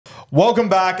Welcome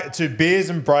back to Beers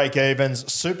and Breakevens.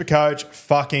 SuperCoach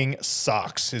fucking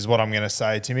sucks is what I'm going to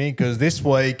say, Timmy, because this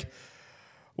week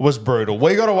was brutal.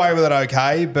 We got away with it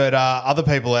okay, but other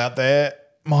people out there,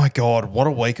 my God, what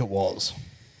a week it was.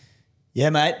 Yeah,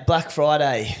 mate. Black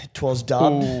Friday, 'twas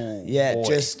dubbed. Ooh, yeah, boy.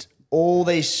 Just all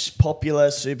these popular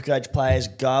SuperCoach players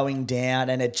going down,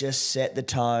 and it just set the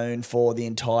tone for the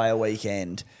entire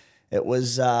weekend. It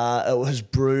was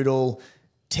brutal.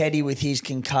 Teddy with his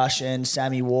concussion,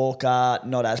 Sammy Walker,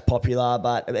 not as popular,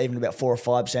 but even about 4 or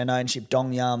 5% ownership.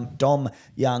 Dom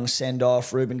Young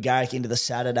send-off. Ruben Garrick into the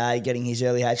Saturday, getting his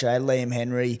early HA. Liam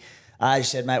Henry. As you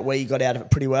said, mate, we got out of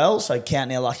it pretty well, so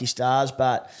counting our lucky stars,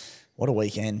 but what a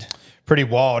weekend. Pretty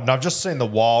wild. And I've just seen the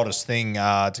wildest thing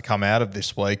to come out of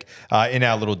this week. In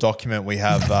our little document, we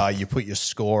have you put your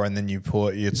score and then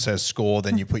it says score,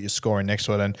 then you put your score in next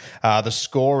to it. And the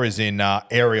score is in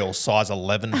Arial size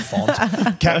 11 font.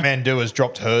 Kathmandu has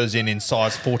dropped hers in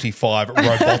size 45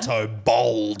 Roboto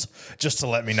bold just to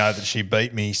let me know that she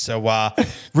beat me. So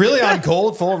really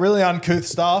uncalled for, really uncouth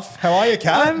stuff. How are you,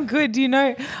 Kat? I'm good. You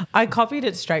know, I copied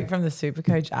it straight from the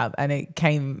SuperCoach app and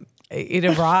it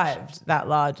arrived that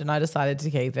large and I decided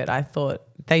to keep it. I thought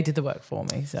they did the work for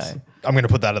me. So I'm going to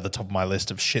put that at the top of my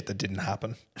list of shit that didn't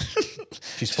happen.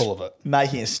 She's full of it.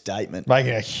 Making a statement.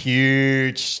 Making a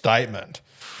huge statement.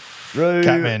 Roo,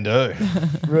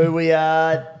 Kathmandu. Roo,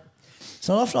 it's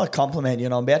not often I compliment you,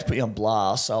 and I'm about to put you on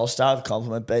blast, so I'll start with a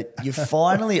compliment, but you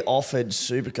finally offered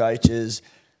SuperCoaches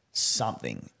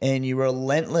something, and your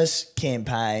relentless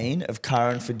campaign of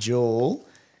current for Jewel,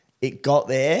 it got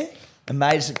there and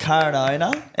made us a current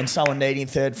owner and someone needing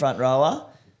third front rower.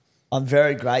 I'm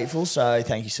very grateful, so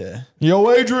thank you, sir.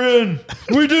 Yo, Adrian,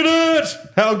 we did it.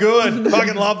 How good.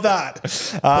 Fucking love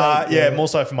that. Yeah, more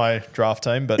so for my draft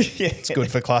team, but it's good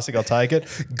for Classic. I'll take it.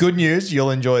 Good news, you'll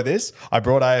enjoy this. I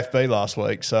brought AFB last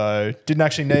week, so didn't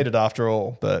actually need it after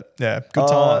all, but yeah, good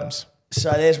times. So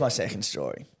there's my second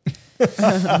story. Friday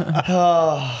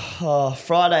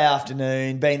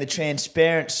afternoon, being the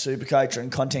transparent supercoacher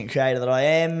and content creator that I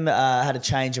am, had a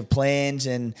change of plans,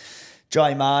 and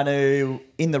Joey Manu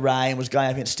in the rain was going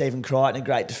up against Stephen Crichton, a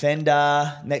great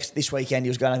defender. This weekend he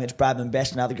was going up against Bradman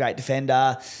Best, another great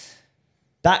defender.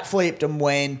 Backflipped and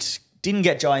went, didn't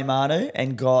get Joey Manu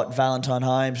and got Valentine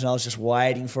Holmes, and I was just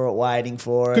waiting for it.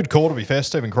 Good call, to be fair.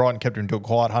 Stephen Crichton kept him to a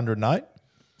quiet 108.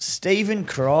 Stephen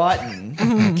Crichton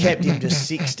kept him to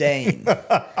 16.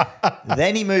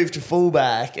 Then he moved to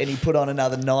fullback and he put on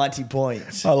another 90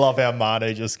 points. I love how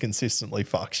Manu just consistently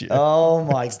fucks you. Oh,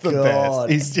 my God.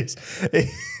 He's just,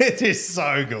 it is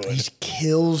so good. He just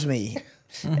kills me.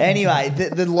 Anyway,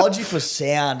 the logic was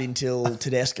sound until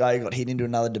Tedesco got hit into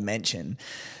another dimension.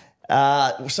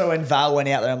 So when Val went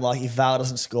out there, I'm like, if Val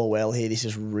doesn't score well here, this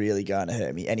is really going to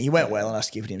hurt me. And he went well and I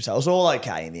skipped him. So it was all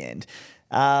okay in the end.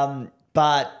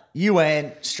 But you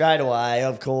went straight away,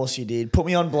 of course you did. Put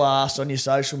me on blast on your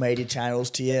social media channels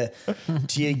to your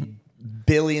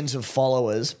billions of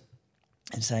followers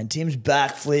and saying, Tim's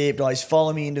backflipped, he's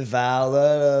following me into Val,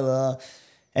 blah, blah, blah.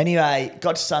 Anyway,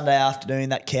 got to Sunday afternoon,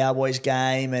 that Cowboys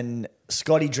game, and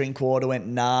Scotty Drinkwater went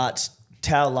nuts.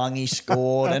 Taulungi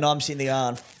scored, and I'm sitting there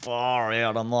going, far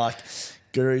out. I'm like,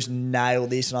 Guru's nailed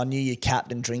this, and I knew you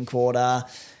captain Drinkwater.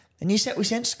 And we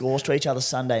sent scores to each other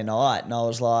Sunday night, and I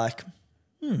was like,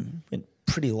 went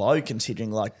pretty low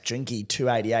considering like Drinky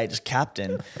 288 as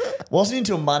captain. Wasn't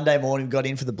until Monday morning got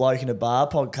in for the Bloke in a Bar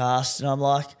podcast, and I'm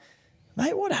like,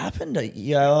 mate, what happened? I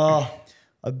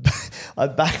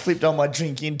backflipped on my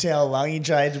drink in Taulungi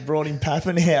trades and brought in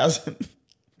Pappenhausen.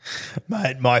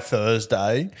 Mate, my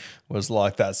Thursday was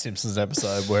like that Simpsons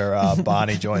episode where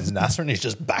Barney joins Nasser and he's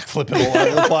just backflipping all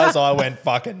over the place. I went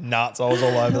fucking nuts. I was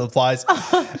all over the place.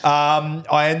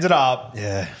 I ended up,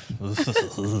 I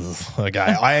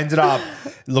ended up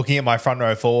looking at my front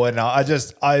row forward, and I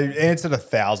answered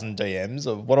 1,000 DMs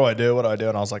of what do I do? And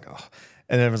I was like, oh.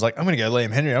 And then it was like, I'm going to go Liam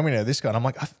Henry. I'm going to go this guy. And I'm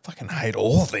like, I fucking hate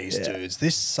all these dudes.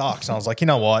 This sucks. And I was like, you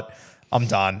know what? I'm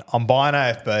done. I'm buying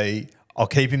AFB. I'll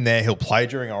keep him there. He'll play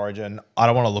during Origin. I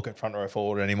don't want to look at front row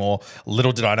forward anymore.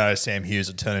 Little did I know Sam Hughes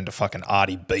would turn into fucking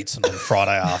Artie Beetson on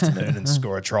Friday afternoon and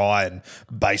score a try and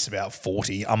base about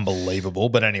 40. Unbelievable.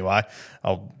 But anyway,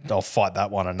 I'll fight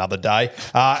that one another day.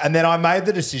 And then I made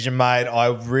the decision, mate. I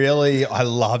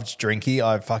loved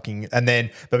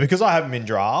Drinky. But because I haven't been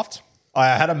draft, I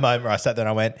had a moment where I sat there and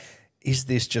I went, is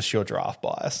this just your draft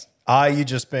bias? Are you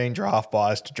just being draft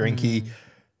biased to Drinky?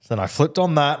 So then I flipped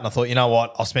on that and I thought, you know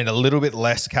what? I'll spend a little bit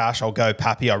less cash. I'll go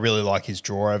Papi. I really like his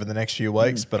draw over the next few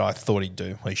weeks, but I thought he'd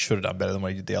do. He should have done better than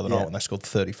what he did the other night when they scored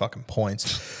 30 fucking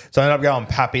points. So I ended up going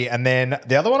Papi. And then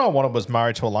the other one I wanted was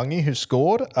Murray Tuolungi, who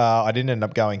scored. I didn't end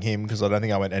up going him because I don't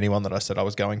think I went anyone that I said I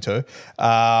was going to.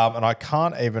 And I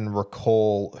can't even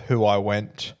recall who I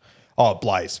went. Oh,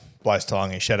 Blaze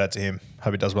Tuolungi. Shout out to him.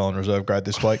 Hope he does well in reserve grade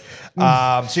this week. So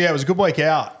yeah, it was a good week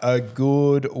out.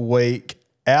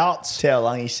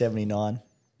 Taolungi 79.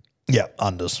 Yeah,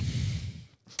 unders.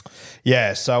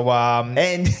 Yeah, so and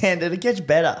it gets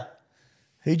better.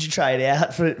 Who'd you trade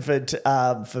out for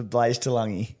Blaze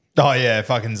Tuolungi? oh yeah,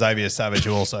 fucking Xavier Savage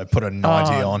who also put a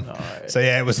 90 on. no. So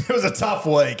yeah, it was a tough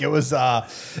week. It was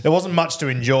there wasn't much to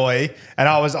enjoy, and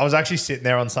I was actually sitting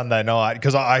there on Sunday night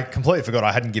because I completely forgot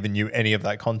I hadn't given you any of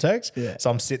that context. Yeah. So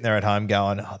I'm sitting there at home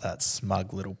going, oh, that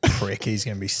smug little prick. He's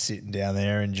going to be sitting down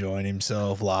there enjoying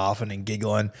himself, laughing and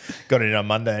giggling. Got it on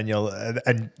Monday,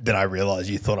 and then I realised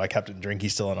you thought I Captain Drinky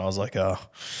still, and I was like, oh,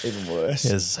 Even worse.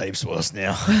 it's heaps worse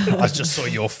now. I just saw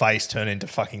your face turn into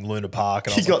fucking Luna Park,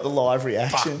 and I You was got like, the live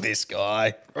reaction. fuck this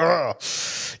guy. Ugh.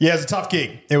 Yeah, it was a tough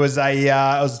gig. It was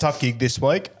a tough gig this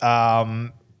week.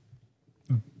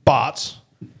 But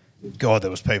God,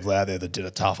 there was people out there that did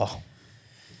it tougher.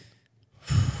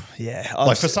 Yeah.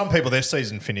 Like for some people, their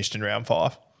season finished in round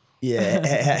 5.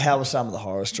 Yeah. How were some of the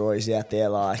horror stories out there?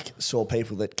 Like, saw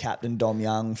people that captained Dom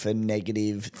Young for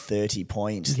negative 30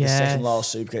 points. Yes. The second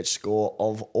lowest Supercoach score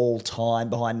of all time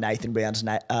behind Nathan Brown's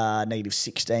negative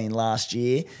 16 last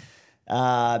year.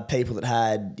 People that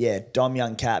had, Dom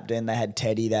Young captain, they had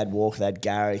Teddy, they had Walker, they had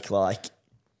Garrick. Like,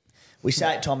 we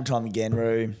say it time and time again,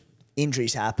 Roo,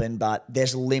 injuries happen, but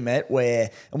there's a limit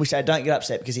where, and we say don't get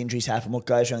upset because injuries happen, what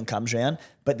goes around comes around,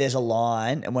 but there's a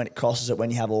line, and when it crosses it, when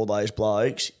you have all those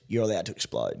blokes, you're allowed to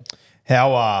explode. People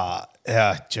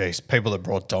that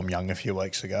brought Dom Young a few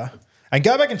weeks ago. And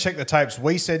go back and check the tapes.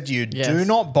 We said to you, do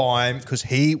not buy him because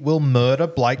he will murder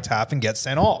Blake Tapp and get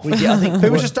sent off. I think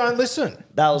people just don't listen.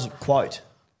 that was a quote.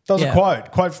 That was a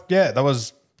quote. Yeah, that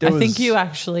was. I think you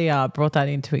actually brought that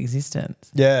into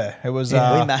existence. Yeah, it was.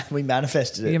 We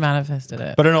manifested it. You manifested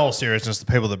it. But in all seriousness, the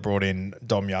people that brought in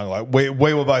Dom Young, like we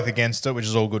were both against it, which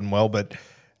is all good and well, but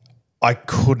I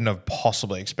couldn't have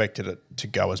possibly expected it to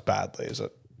go as badly as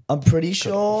it. I'm pretty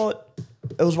sure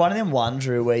it was one of them ones,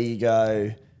 Drew, where you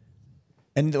go,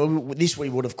 and this we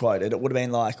would have quoted, it would have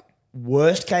been like,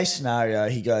 worst case scenario,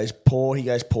 he goes poor,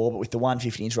 but with the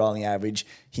 150 inch rolling average,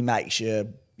 he makes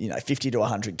you 50 to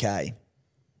 100K.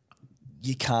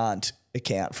 You can't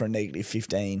account for a negative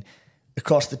 15.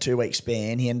 Across the 2-week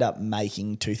span, he ended up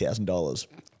making $2,000.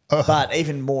 But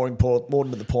even more to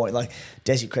the point, like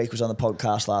Desi Creek was on the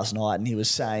podcast last night and he was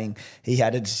saying he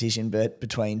had a decision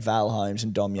between Val Holmes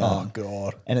and Dom Young. Oh,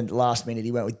 God. And at the last minute,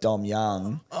 he went with Dom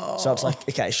Young. So it's like,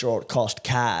 okay, sure, it cost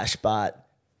cash, but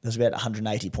there's about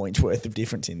 180 points worth of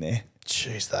difference in there.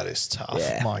 Jeez, that is tough.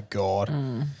 Yeah. My God.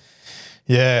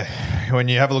 Yeah, when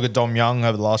you have a look at Dom Young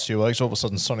over the last few weeks, all of a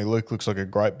sudden Sonny Luke looks like a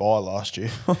great buy last year.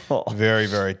 Very,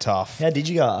 very tough. How did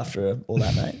you go after all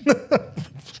that, mate?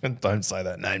 Don't say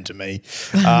that name to me.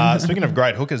 Speaking of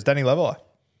great hookers, Danny Levi.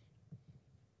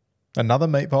 Another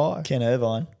meat pie. Ken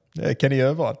Irvine. Yeah, Kenny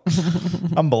Irvine.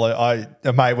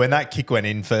 Unbelievable. Mate, when that kick went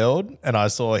infield and I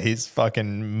saw his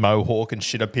fucking mohawk and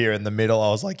shit appear in the middle, I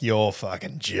was like, you're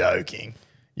fucking joking.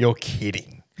 You're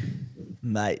kidding.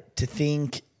 Mate, to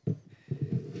think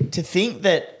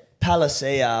that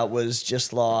Palacia was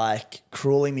just like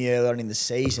crueling me earlier on in the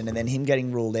season and then him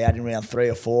getting ruled out in round 3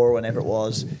 or 4 or whenever it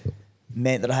was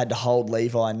meant that I had to hold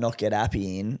Levi and not get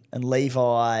Appy in. And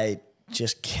Levi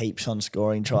just keeps on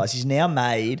scoring tries. He's now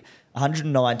made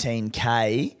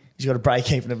 119K. He's got a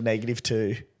break even of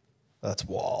 -2. That's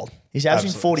wild. He's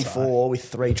averaging Absolutely 44 with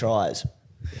 3 tries.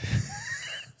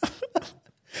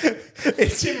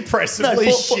 It's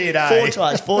impressively shit, eh?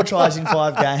 4 tries in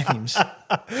 5 games.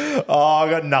 Oh, I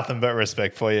got nothing but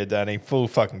respect for you, Danny. Full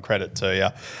fucking credit to you.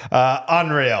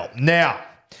 Unreal. Now,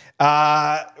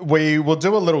 we will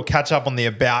do a little catch up on the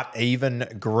About Even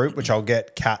group, which I'll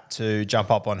get Kat to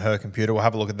jump up on her computer. We'll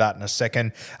have a look at that in a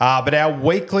second. But our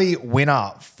weekly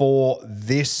winner for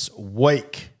this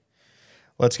week.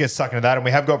 Let's get stuck into that. And we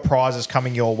have got prizes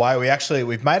coming your way.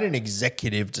 We've made an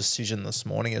executive decision this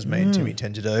morning, as me and Timmy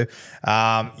tend to do.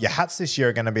 Your hats this year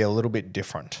are going to be a little bit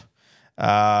different.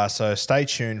 So stay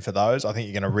tuned for those. I think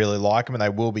you're going to really like them, and they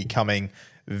will be coming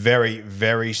very,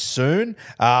 very soon.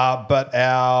 But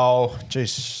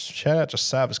shout out to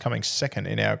Sav is coming second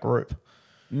in our group.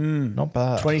 Not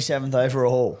bad. 27th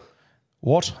overall.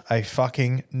 What a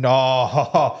fucking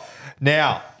no.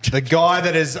 Now, the guy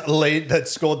that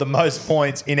scored the most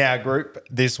points in our group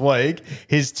this week,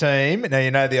 his team, now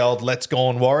you know the old Let's Go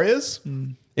On Warriors?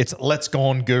 It's Let's Go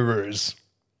On Gurus.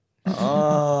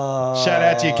 Oh, Shout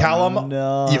out to you, Callum.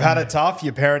 no. You've had it tough.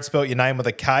 Your parents spelt your name with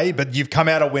a K, but you've come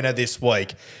out a winner this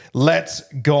week. Let's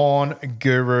Go On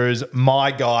Gurus.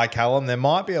 My guy, Callum. There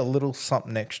might be a little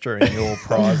something extra in your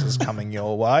prizes coming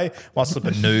your way. Might slip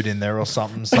a nude in there or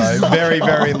something. So very,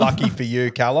 very lucky for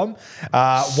you, Callum.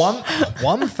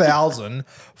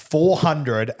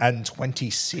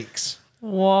 1,426.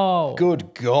 Whoa.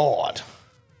 Good God.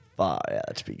 Oh, yeah,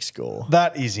 that's a big score.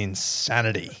 That is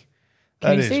insanity. Can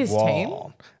That you see is his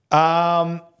wild.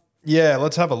 Yeah,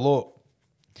 let's have a look.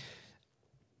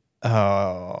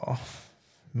 Oh,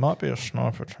 might be a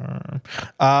sniper term.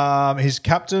 His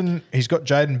captain, he's got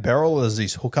Jaden Beryl as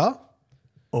his hooker.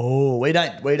 Oh, we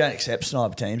don't accept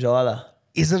sniper teams either.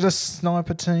 Is it a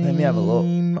sniper team? Let me have a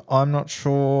look. I'm not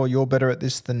sure. You're better at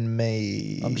this than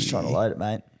me. I'm just trying to load it,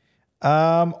 mate.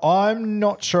 I'm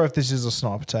not sure if this is a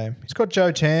sniper team. He's got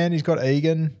Joe Tan. He's got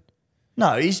Egan.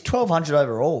 No, he's 1,200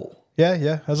 overall.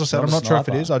 Yeah. As I said, Not I'm a not sure if it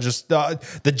sniper. is. I just the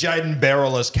Jaden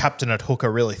Beryl as captain at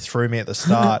hooker really threw me at the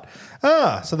start.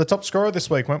 So the top scorer this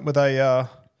week went with a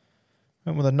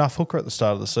nuff hooker at the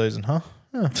start of the season, huh?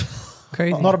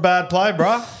 Crazy. Not a bad play,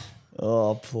 bruh.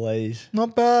 Oh, please.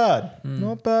 Not bad.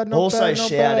 Not bad. Not Also, bad, not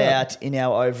shout bad. out in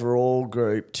our overall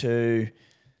group to,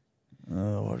 what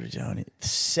are we doing here?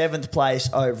 7th place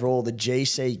overall, the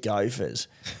GC Gophers.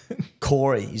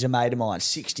 Corey, he's a mate of mine,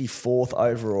 64th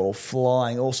overall,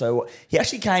 flying. Also, he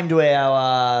actually came to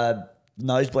our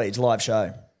Nosebleeds live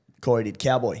show. Corey did,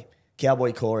 Cowboy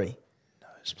Corey.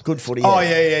 Good footy. Oh,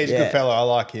 yeah. He's a good fella. I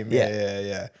like him. Yeah.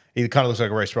 Yeah. He kind of looks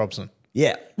like a Reece Robson.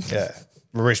 Yeah. Yeah.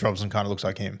 Reece Robson kind of looks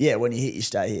like him. Yeah, when you hit, you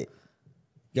stay hit.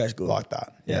 Goes good. Like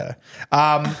that, yeah.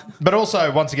 But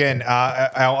also, once again,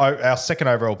 our second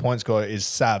overall point scorer is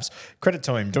Savs. Credit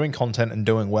to him. Doing content and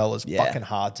doing well is fucking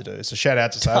hard to do. So shout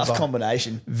out to Savs. Tough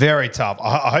combination. Very tough.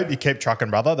 I hope you keep trucking,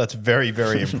 brother. That's very,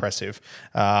 very impressive.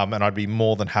 And I'd be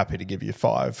more than happy to give you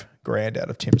 $5,000 out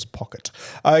of Tim's pocket.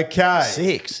 Okay.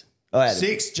 6. Oh,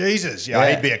 6. Jesus. Yeah,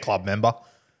 Yeah. he'd be a club member.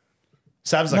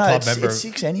 Savs a No, club it's, member. it's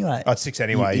 6 anyway. Oh, it's 6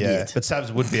 anyway, You yeah. idiot. But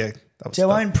Savs would be a... It's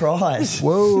our own prize.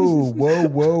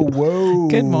 Whoa.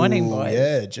 Good morning, boys.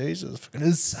 Yeah, Jesus. Fucking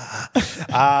is.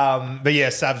 But yeah,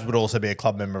 Savs would also be a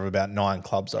club member of about 9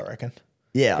 clubs, I reckon.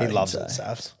 Yeah, I He think loves so. it,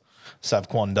 Savs. Sav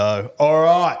Kwando. All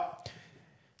right.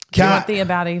 Do you want Kat. the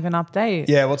About Even update?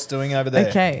 Yeah, what's doing over there?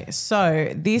 Okay,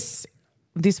 so this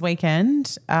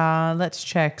weekend, let's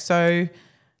check. So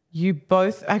you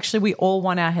both, actually, we all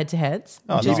won our head-to-heads,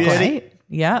 which is nice. great.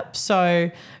 Yep. So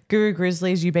Guru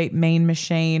Grizzlies, you beat Mean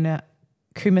Machine.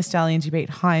 Kuma Stallions, you beat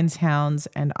Heinz Hounds,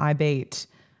 and I beat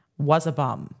Was a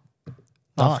Bum.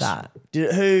 Love Nice.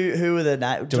 that. Who were the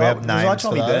names? Do we have names Was I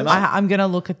Tommy for those? Burma? I'm going to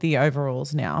look at the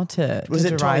overalls now to Was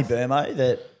it Tommy derive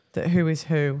Burmo that? who is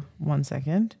who. 1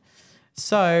 second.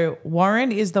 So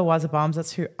Warren is the Was a Bums.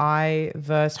 That's who I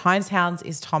versed. Heinz Hounds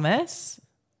is Thomas.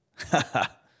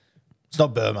 It's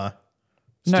not Burma.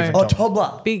 It's No. different Oh, Tom.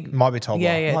 Tobler. Big Might be Tobler.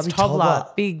 Yeah, Might it's be Tobler.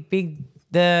 Tobler. Big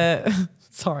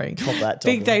sorry. Tobler.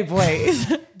 Big Day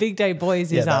Boys. Big Day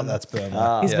Boys Yeah, is that's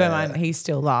Burma. is Yeah, Burma and he's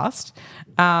still last.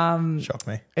 Shocked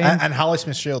me. And Harley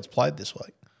Smith-Shields played this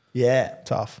week. Yeah.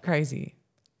 Tough. Crazy.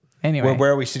 Anyway.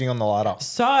 Where are we sitting on the ladder?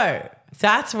 So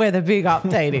that's where the big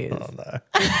update is.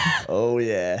 Oh,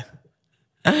 yeah.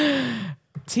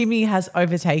 Timmy has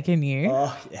overtaken you.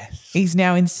 Oh, yes. He's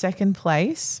now in second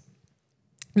place.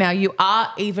 Now you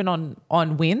are even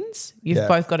on wins. You've Yeah.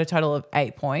 both got a total of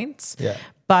 8 points. Yeah.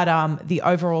 But the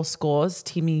overall scores,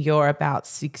 Timmy, you're about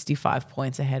 65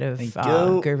 points ahead of Thank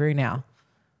you. Guru now.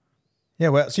 Yeah,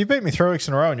 well, so you beat me 3 weeks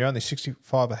in a row and you're only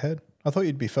 65 ahead. I thought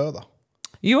you'd be further.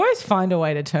 You always find a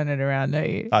way to turn it around, don't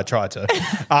you? I tried to.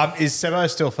 Is Sebo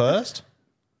still first?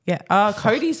 Yeah.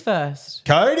 Cody's first.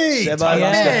 Cody, Sebo Tony,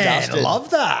 must get man, dusted. love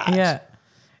that. Yeah.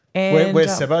 And,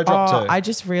 Where's Sebo dropped to? I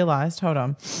just realized, hold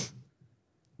on.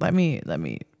 Let me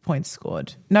points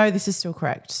scored. No, this is still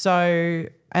correct. So,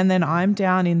 and then I'm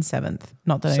down in 7th.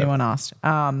 Not that anyone asked.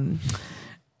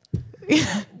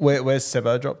 Where's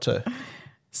Sebo dropped to?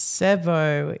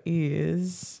 Sebo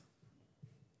is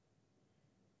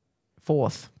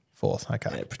 4th. 4th,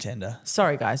 okay. Yeah, pretender.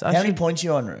 Sorry, guys. How many points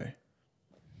you on, Roo?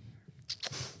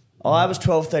 I was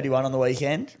 1231 on the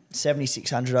weekend,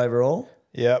 7,600 overall.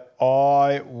 Yep,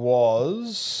 I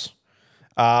was...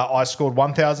 I scored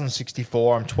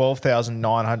 1,064. I'm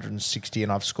 12,960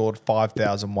 and I've scored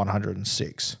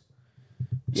 5,106.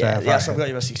 Yeah, if yeah, I- so I've got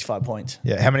you about 65 points.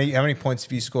 Yeah, how many points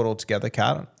have you scored altogether,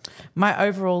 Kat? My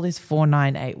overall is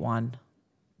 4,981.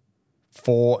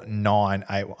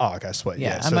 4981. Oh, okay, sweet.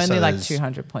 Yeah, Yeah, I'm only like there's-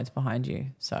 200 points behind you.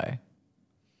 So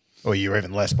Or you're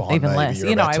even less behind even me, but less. you're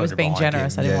You know, about I was 200 being behind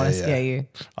generous. him. I didn't Yeah, want to yeah. scare you.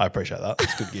 I appreciate that.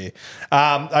 That's good gear.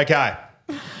 Okay.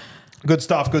 Good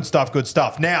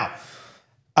stuff. Now,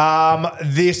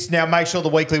 now make sure the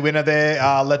weekly winner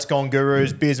there, Let's Go on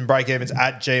Gurus, beers and breakevens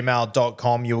at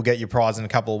gmail.com. You will get your prize in a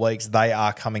couple of weeks. They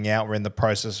are coming out. We're in the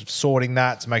process of sorting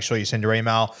that. So make sure you send your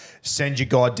email, send your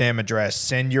goddamn address,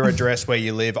 send your address where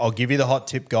you live. I'll give you the hot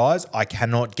tip, guys. I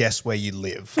cannot guess where you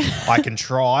live. I can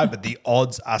try, but the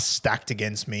odds are stacked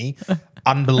against me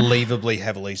unbelievably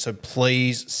heavily. So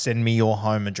please send me your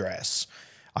home address.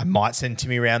 I might send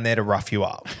Timmy around there to rough you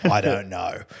up. I don't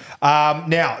know.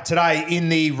 Now, today in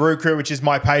the Roo Crew, which is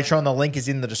my Patreon, the link is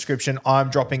in the description. I'm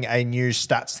dropping a new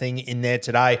stats thing in there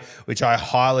today, which I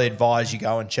highly advise you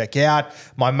go and check out.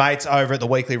 My mates over at the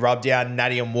Weekly Rubdown,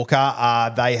 Natty and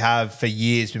Wooker, they have for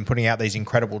years been putting out these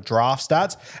incredible draft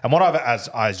stats. And what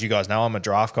as you guys know, I'm a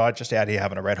draft guy, just out here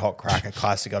having a red hot crack at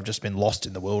Classic. I've just been lost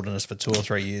in the wilderness for 2 or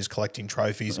 3 years collecting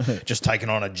trophies, just taking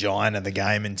on a giant of the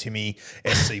game and Timmy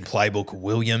SC Playbook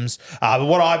Williams. But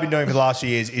what I've been doing for the last few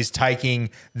years is taking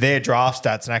their draft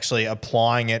stats and actually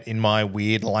applying it in my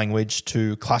weird language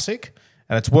to Classic.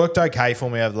 And it's worked okay for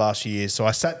me over the last few years. So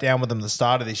I sat down with them at the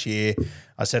start of this year.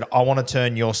 I said, I want to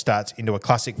turn your stats into a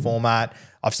Classic format.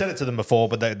 I've said it to them before,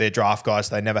 but they're draft guys.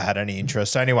 So they never had any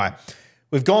interest. So anyway,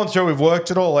 we've gone through, we've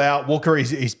worked it all out. Walker,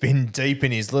 he's been deep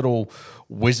in his little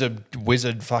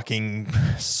wizard fucking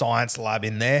science lab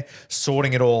in there,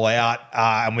 sorting it all out.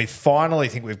 And we finally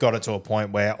think we've got it to a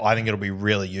point where I think it'll be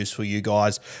really useful, you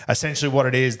guys. Essentially what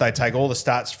it is, they take all the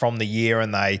stats from the year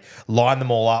and they line them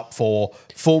all up for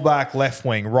fullback, left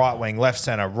wing, left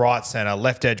center,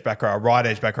 left edge back row, right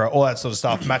edge back row, all that sort of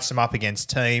stuff, match them up against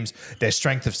teams, their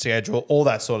strength of schedule, all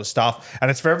that sort of stuff. And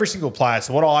it's for every single player.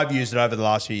 So what I've used it over the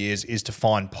last few years is to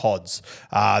find pods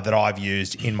that I've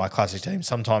used in my Classic team.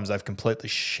 Sometimes they've completely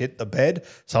shit the bed.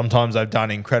 Sometimes they've done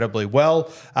incredibly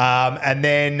well. And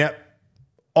then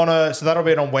so that'll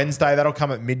be on Wednesday. That'll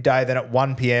come at midday. Then at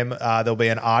 1 p.m, there'll be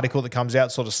an article that comes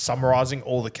out sort of summarizing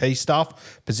all the key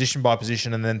stuff, position by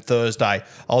position. And then Thursday,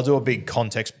 I'll do a big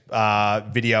context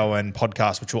video and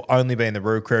podcast, which will only be in the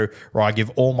Roo Crew, where I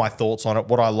give all my thoughts on it,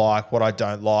 what I like, what I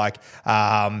don't like.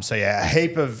 So yeah, a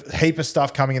heap of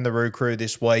stuff coming in the Roo Crew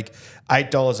this week.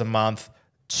 $8 a month.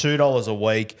 $2 a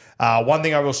week. One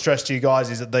thing I will stress to you guys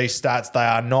is that these stats, they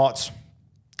are not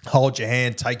hold your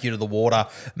hand, take you to the water,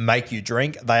 make you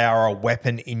drink. They are a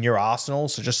weapon in your arsenal.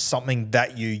 So just something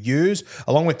that you use,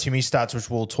 along with Timmy's stats, which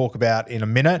we'll talk about in a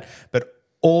minute. But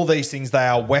all these things, they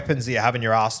are weapons that you have in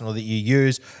your arsenal that you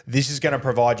use. This is going to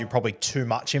provide you probably too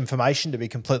much information, to be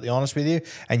completely honest with you,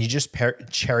 and you just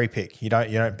cherry pick. You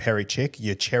don't peri chick,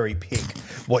 you cherry pick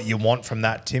what you want from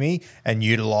that, Timmy, and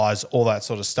utilize all that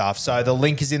sort of stuff. So the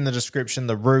link is in the description.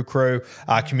 The Roo Crew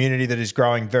community that is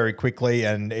growing very quickly,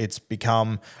 and it's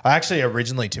become. I actually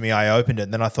originally, Timmy, I opened it,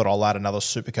 and then I thought I'll add another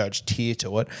SuperCoach tier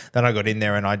to it. Then I got in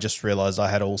there, and I just realized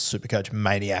I had all SuperCoach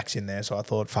maniacs in there. So I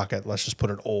thought, fuck it, let's just put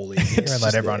it all in here and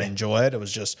let everyone enjoy it. It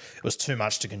was too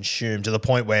much to consume, to the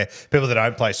point where people that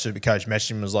don't play SuperCoach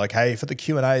messaged me was like, hey, for the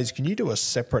Q&As, can you do a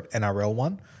separate NRL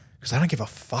one? Because I don't give a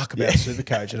fuck about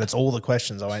SuperCoach, and it's all the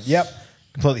questions. I went, yep,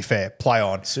 completely fair. Play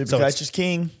on. SuperCoach is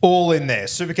king. All in there.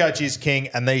 SuperCoach is king,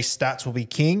 and these stats will be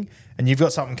king. And you've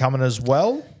got something coming as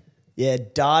well? Yeah,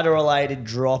 data-related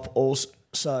drop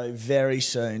also very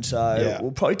soon. So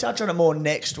we'll probably touch on it more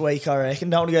next week, I reckon.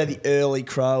 Don't want to go the early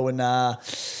crow and...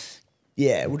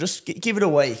 yeah, we'll just give it a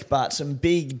week, but some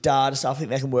big data stuff. I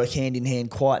think they can work hand in hand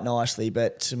quite nicely,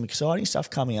 but some exciting stuff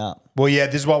coming up. Well, yeah,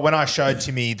 this is what, when I showed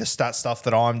Timmy the stat stuff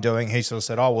that I'm doing, he sort of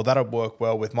said, oh, well, that'll work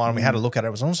well with mine. And we had a look at it.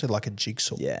 It was honestly like a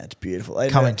jigsaw. Yeah, it's beautiful.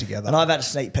 Coming together. And I've had a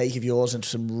sneak peek of yours and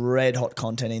some red hot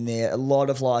content in there. A lot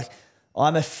of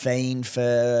I'm a fiend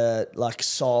for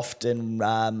soft and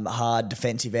hard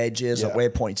defensive edges, like where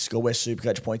points to score, where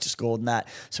SuperCoach points to score, and that.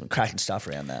 Some cracking stuff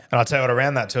around that. And I'll tell you what,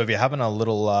 around that too, if you're having a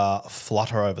little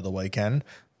flutter over the weekend,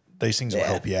 these things will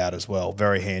help you out as well.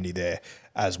 Very handy there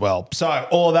as well. So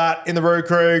all of that in the Roo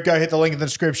Crew. Go hit the link in the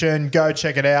description. Go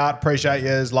check it out. Appreciate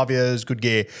yous. Love yous. Good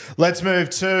gear. Let's move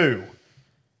to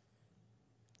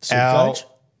SuperCoach.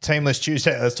 Team List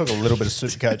Tuesday. Let's talk a little bit of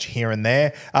SuperCoach here and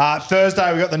there.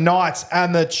 Thursday, we've got the Knights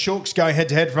and the Chooks going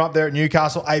head-to-head from up there at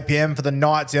Newcastle, 8 p.m. for the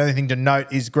Knights. The only thing to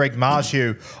note is Greg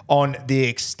Marshew on the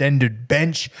extended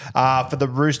bench. For the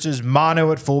Roosters,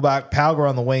 Manu at fullback, Palger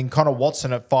on the wing, Connor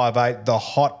Watson at 5'8", the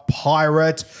hot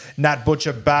pirate. Nat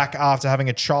Butcher back after having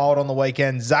a child on the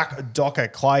weekend. Zach Docker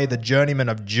Clay, the journeyman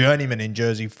of journeyman in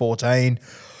jersey 14.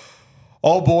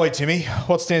 Oh boy, Timmy,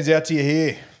 what stands out to you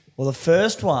here? Well, the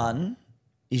first one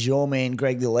is your man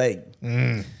Greg the Leg.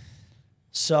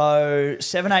 So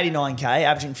 789K,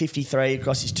 averaging 53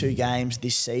 across his 2 games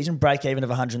this season, break even of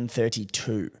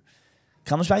 132.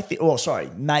 Comes back,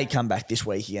 may come back this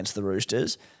week against the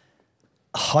Roosters.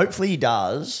 Hopefully he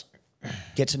does.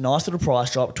 Gets a nice little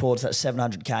price drop towards that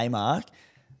 700K mark.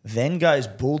 Then goes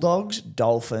Bulldogs,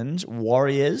 Dolphins,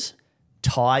 Warriors,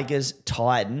 Tigers,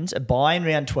 Titans. A bye in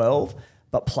round 12,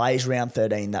 but plays round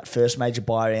 13. That first major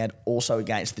bye round also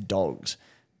against the Dogs.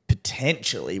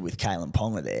 Potentially with Kalen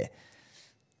Ponga there.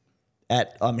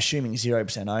 At, I'm assuming,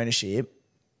 0% ownership.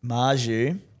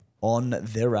 Marju on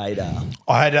the radar.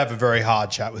 I had to have a very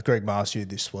hard chat with Greg Marsu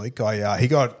this week. He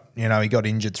got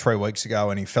injured 3 weeks ago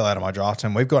and he fell out of my draft,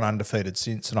 and we've gone undefeated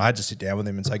since. And I had to sit down with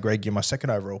him and say, Greg, you're my second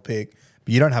overall pick,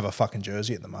 but you don't have a fucking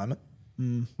jersey at the moment.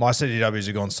 My CDWs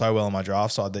have gone so well on my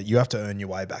draft side that you have to earn your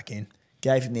way back in.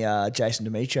 Gave him the Jason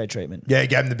Demetrio treatment. Yeah,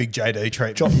 gave him the big JD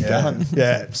treatment. Drop your gun.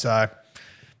 Yeah, so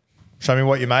show me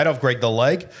what you're made of, Greg the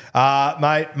Leg.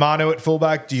 Mate, Manu at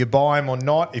fullback, do you buy him or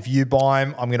not? If you buy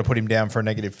him, I'm going to put him down for a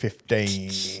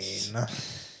 -15.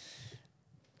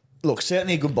 Look,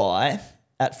 certainly a good buy.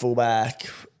 At fullback,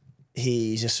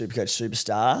 he's a Supercoach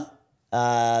superstar.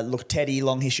 Look, Teddy,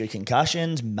 long history of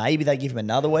concussions. Maybe they give him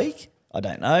another week. I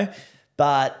don't know.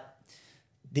 But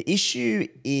the issue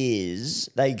is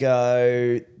they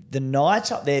go the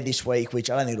Knights up there this week, which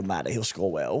I don't think it'll matter. He'll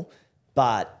score well.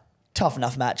 But tough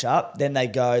enough matchup. Then they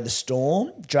go the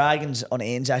Storm, Dragons on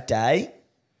Anzac Day.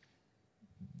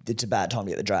 It's a bad time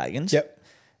to get the Dragons. Yep.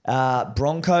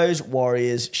 Broncos,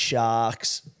 Warriors,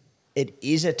 Sharks. It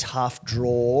is a tough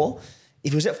draw.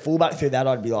 If he was at fullback through that,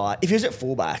 I'd be like, if he was at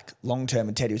fullback long term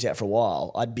and Teddy was out for a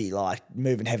while, I'd be like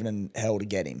moving heaven and hell to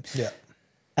get him. Yeah.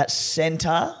 At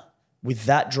centre, with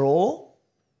that draw,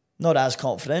 not as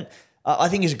confident. I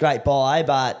think he's a great buy,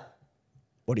 but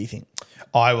what do you think?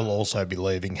 I will also be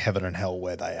leaving heaven and hell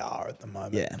where they are at the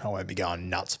moment. Yeah. I won't be going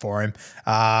nuts for him.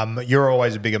 You're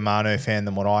always a bigger Manu fan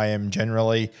than what I am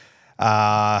generally.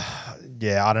 I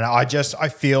don't know. I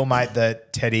feel, mate,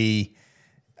 that Teddy,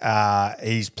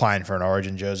 he's playing for an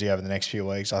Origin jersey over the next few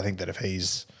weeks. I think that if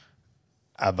he's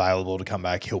available to come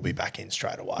back, he'll be back in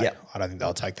straight away. Yep. I don't think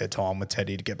they'll take their time with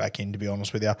Teddy to get back in, to be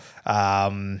honest with you.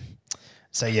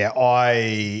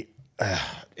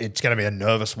 It's going to be a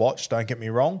nervous watch, don't get me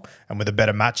wrong. And with a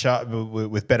better matchup,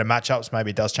 with better matchups,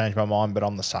 maybe it does change my mind, but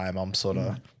I'm the same. I'm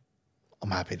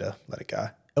happy to let it go.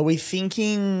 Are we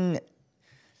thinking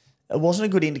it wasn't a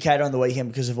good indicator on the weekend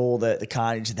because of all the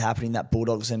carnage that happened in that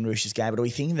Bulldogs and Roosters game, but are we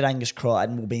thinking that Angus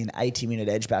Crichton will be an 80-minute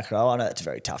edge back row? I know that's a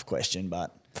very tough question,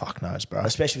 but fuck knows, bro.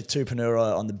 Especially with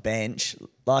Tupanura on the bench.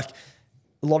 Like,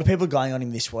 a lot of people are going on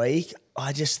him this week.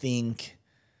 I just think,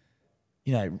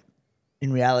 in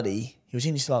reality, he was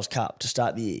in New South Wales Cup to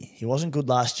start the year. He wasn't good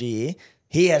last year.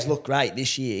 He has looked great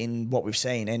this year in what we've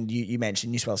seen. And you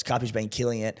mentioned New South Wales Cup, he's been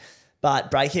killing it.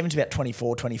 But break-even's about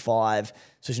 24, 25.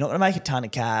 So he's not going to make a ton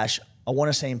of cash. I want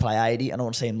to see him play 80. I don't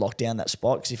want to see him lock down that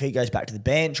spot because if he goes back to the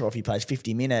bench or if he plays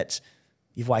 50 minutes,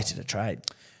 you've wasted a trade.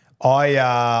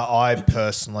 I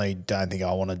personally don't think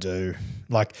I want to do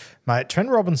mate. Trent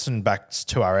Robinson back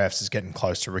to RFs is getting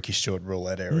close to Ricky Stewart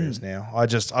roulette areas now. I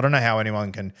don't know how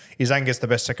anyone can. Is Angus the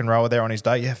best second rower there on his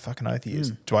day? Yeah, fucking oath he is.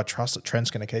 Do I trust that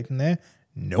Trent's going to keep him there?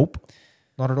 Nope,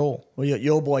 not at all. Well, you got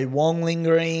your boy Wong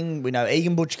lingering. We know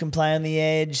Egan Butch can play on the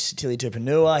edge. Tilly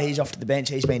Tupanua, he's off to the bench.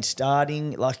 He's been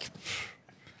starting.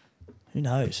 Who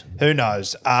knows? Who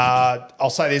knows? I'll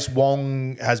say this: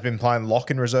 Wong has been playing lock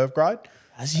in reserve grade.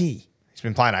 Has he? He's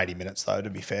been playing 80 minutes, though,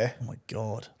 to be fair. Oh, my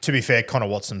God. To be fair, Connor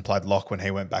Watson played lock when he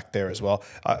went back there as well.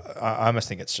 I almost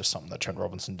think it's just something that Trent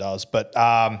Robinson does. But,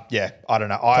 I don't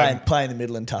know. Play in the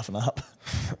middle and toughen up.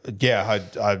 Yeah,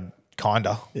 I kind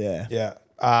of. Yeah. Yeah.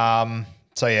 I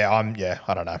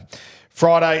don't know.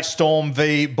 Friday, Storm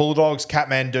v Bulldogs.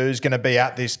 Kathmandu's going to be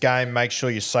at this game. Make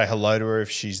sure you say hello to her if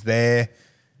she's there.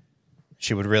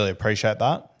 She would really appreciate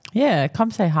that. Yeah,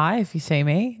 come say hi if you see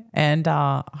me, and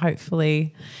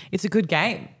hopefully it's a good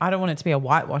game. I don't want it to be a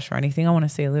whitewash or anything. I want to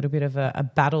see a little bit of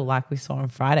a battle like we saw on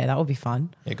Friday. That would be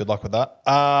fun. Yeah, good luck with that.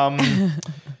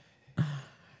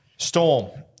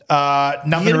 Storm.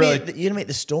 Nothing really. You're going to meet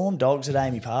the Storm Dogs at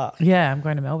Amy Park. Yeah, I'm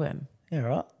going to Melbourne. Yeah,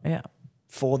 right. Yeah.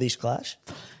 For this clash?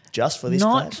 Just for this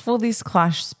clash? Not for this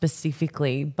clash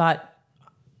specifically, but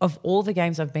of all the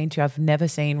games I've been to, I've never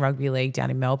seen rugby league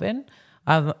down in Melbourne.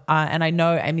 And I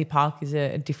know Amy Park is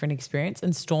a different experience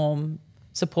and Storm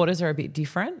supporters are a bit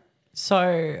different.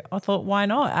 So I thought, why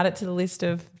not? Add it to the list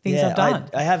of things I've done.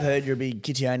 I have heard you're a big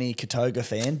Kitione Katoga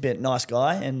fan, but nice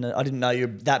guy. And I didn't know you're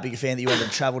that big a fan that you had to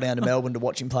travel down to Melbourne to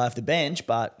watch him play off the bench,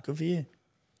 but good for you.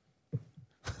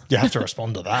 You have to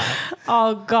respond to that.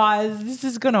 Oh, guys, this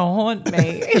is going to haunt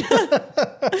me.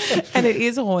 And it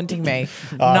is haunting me.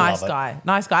 Nice guy.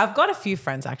 Nice guy. I've got a few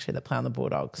friends actually that play on the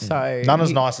Bulldogs. So None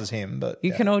as nice as him, but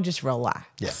you can all just relax.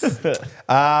 Yes.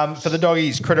 For the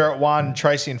doggies, Critter at 1,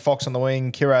 Tracy and Fox on the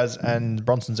wing, Kiraz and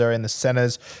Bronson Zeri in the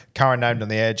centres, Curran named on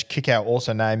the edge, Kickout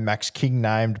also named, Max King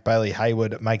named, Bailey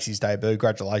Hayward makes his debut.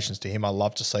 Congratulations to him. I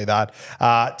love to see that.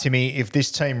 Timmy, if this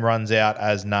team runs out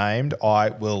as named,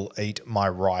 I will eat my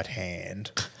right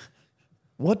hand.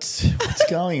 What's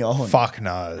going on? Fuck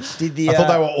knows. I thought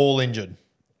they were all injured.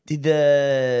 Did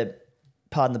the,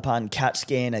 pardon the pun, CAT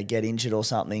scanner get injured or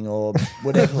something, or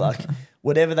whatever?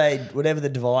 Whatever the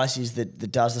device is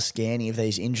that does the scanning of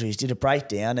these injuries, did it break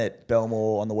down at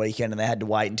Belmore on the weekend and they had to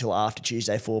wait until after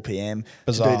Tuesday 4 p.m.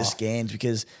 to do the scans,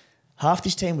 because half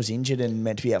this team was injured and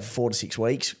meant to be out for 4 to 6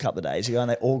 weeks a couple of days ago,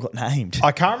 and they all got named.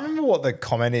 I can't remember what the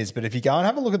comment is, but if you go and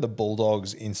have a look at the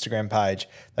Bulldogs Instagram page,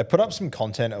 they put up some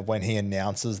content of when he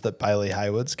announces that Bailey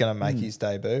Hayward's going to make his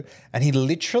debut, and he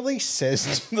literally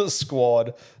says to the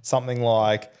squad something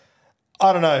like,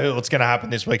 I don't know what's going to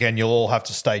happen this weekend. You'll all have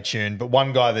to stay tuned. But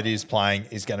one guy that is playing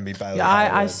is going to be Bailey Hayward.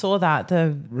 I saw that.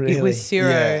 It was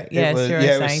Ciro. It was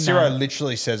saying Ciro that.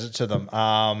 literally says it to them.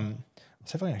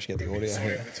 Let's see if I can actually get the audio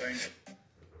here.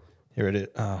 Here it is.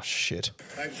 Oh, shit.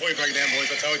 Hey, before you break it down,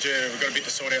 boys, I told you we've got a bit to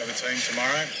sort out with the team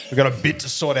tomorrow. We've got a bit to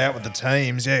sort out with the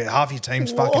teams. Yeah, half your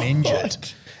team's fucking injured.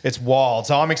 It's wild.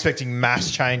 So I'm expecting mass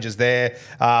changes there.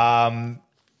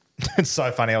 It's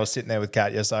so funny. I was sitting there with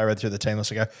Kat yesterday. I read through the team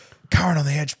list. I go, Curran on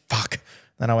the edge. Fuck.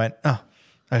 Then I went, oh,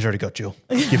 I've already got Jill.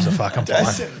 Gives a fuck. I'm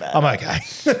fine. I'm okay.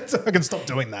 So I can stop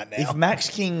doing that now. If Max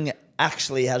King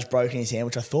actually has broken his hand,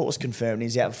 which I thought was confirmed,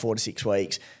 he's out for 4 to 6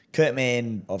 weeks. Kurt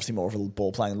Mann, obviously more of a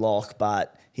ball-playing lock,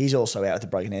 but he's also out with a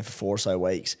broken hand for 4 or so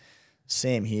weeks.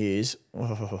 Sam Hughes.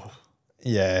 Oh.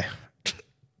 Yeah.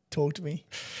 Talk to me.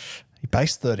 He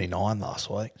based 39 last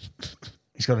week.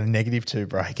 He's got a -2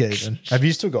 break even. Have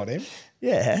you still got him?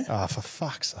 Yeah. Oh, for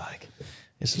fuck's sake.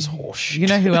 This is horseshit. You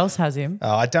know who else has him?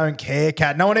 Oh, I don't care,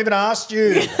 Kat. No one even asked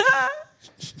you.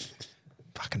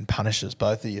 Fucking punishes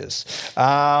both of yous.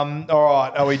 All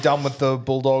right. Are we done with the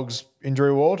Bulldogs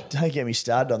injury ward? Don't get me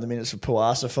started on the minutes for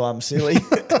Puasa if I'm silly.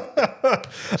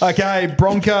 Okay,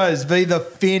 Broncos v the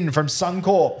Finn from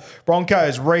Suncorp.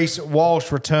 Broncos, Reece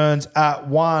Walsh returns at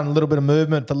 1. A little bit of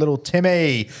movement for little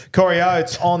Timmy. Corey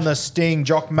Oates on the sting.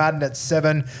 Jock Madden at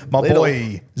 7. My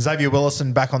boy Xavier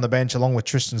Willison back on the bench along with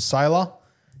Tristan Saylor.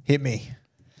 Hit me.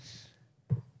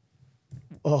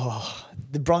 Oh,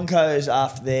 the Broncos,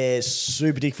 after their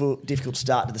super difficult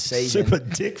start to the season. Super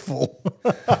dickful.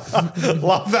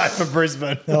 Love that for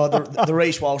Brisbane. Oh, the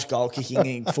Reece Walsh goal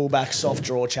kicking fullback soft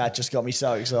draw chat just got me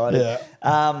so excited.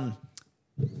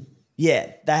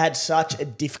 Yeah. They had such a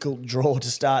difficult draw to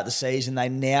start the season. They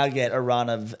now get a run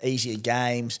of easier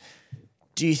games.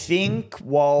 Do you think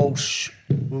Walsh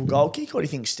will goal kick, or do you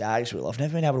think Staggs will? I've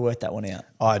never been able to work that one out.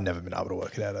 I've never been able to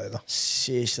work it out either.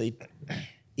 Seriously.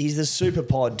 Is the super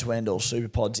pod to end all super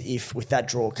pods if, with that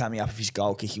draw coming up, if he's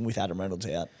goal kicking with Adam Reynolds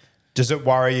out? Does it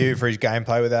worry you for his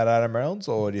gameplay without Adam Reynolds,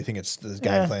 or do you think it's the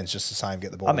game plan's just the same,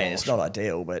 get the ball? I mean, it's not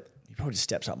ideal, but he probably just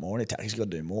steps up more in attack. He's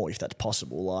got to do more if that's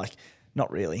possible. Like,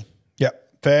 not really. Yep,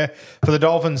 fair. For the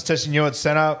Dolphins, testing you at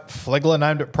centre. Flegler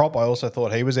named at prop. I also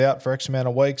thought he was out for X amount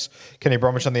of weeks. Kenny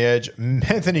Bromwich on the edge.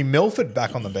 Anthony Milford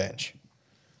back on the bench.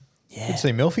 Yeah. Good to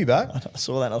see Milfy back. I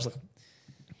saw that and I was like,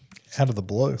 out of the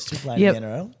blue. still playing Yep. in the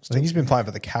NRL? I think he's been playing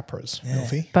for the Capras,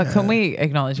 Milfy. But can we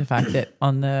acknowledge the fact that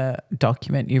on the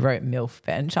document you wrote MILF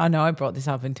bench? I know I brought this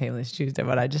up in Team List Tuesday,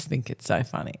 but I just think it's so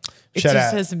funny. It Shout just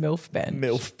out. says MILF bench.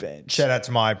 MILF bench. Shout out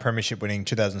to my premiership winning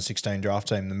 2016 draft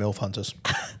team, the MILF Hunters.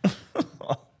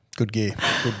 Good gear.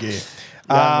 Good gear.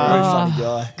 Very funny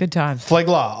guy. Good times.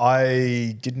 Flegler,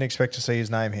 I didn't expect to see his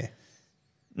name here.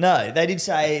 No, they did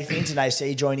say for Internet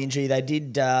AC joint injury, they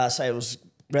did say it was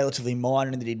relatively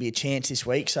minor and that he'd be a chance this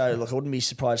week. So, look, I wouldn't be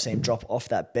surprised to see him drop off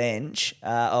that bench,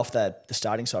 off the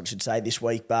starting side, I should say, this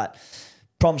week. But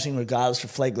promising regardless for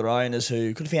Flegler owners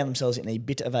who could have found themselves in a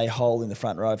bit of a hole in the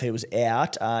front row if he was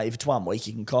out. If it's 1 week,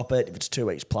 you can cop it. If it's 2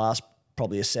 weeks plus,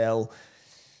 probably a sell.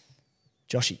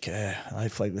 Joshy Kerr, I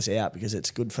hope Flegler's out because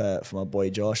it's good for my boy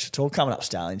Josh. It's all coming up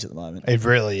Stallions at the moment. It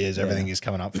really is. Everything is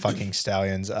coming up fucking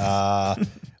Stallions.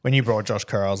 When you brought Josh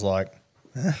Kerr, I was like,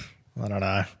 I don't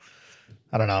know.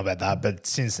 I don't know about that, but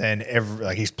since then,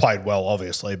 he's played well,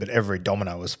 obviously, but every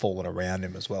domino has fallen around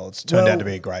him as well. It's turned out to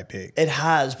be a great pick. It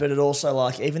has, but it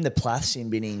also, even the Plath sin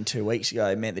binning 2 weeks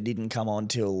ago meant they didn't come on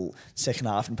till second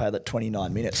half and played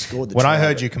 29 minutes, scored the When try. I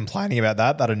heard you complaining about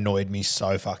that annoyed me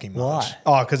so fucking much. Why?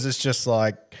 Oh, because it's just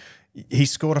like, he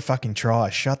scored a fucking try.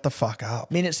 Shut the fuck up.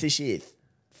 Minutes this year,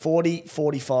 40,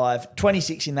 45,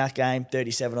 26 in that game,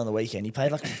 37 on the weekend. He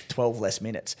played like 12 less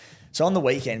minutes. So on the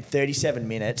weekend, 37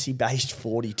 minutes, he based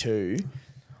 42.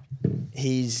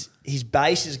 His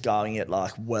base is going at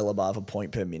like well above a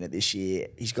point per minute this year.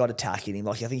 He's got attack in him.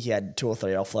 Like I think he had 2 or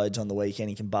 3 offloads on the weekend.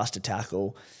 He can bust a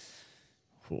tackle.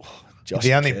 Ooh,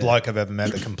 The only bloke I've ever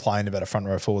met that complained about a front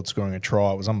row forward scoring a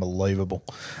try. It was unbelievable.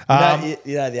 You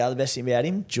know the other best thing about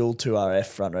him? Dual 2RF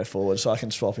front row forward, so I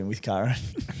can swap him with Curran.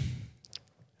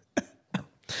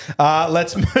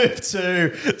 Let's move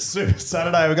to Super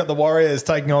Saturday. We've got the Warriors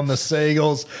taking on the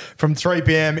Seagulls from 3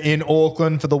 p.m. in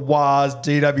Auckland for the Wars.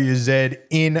 DWZ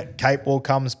in. Cape Ball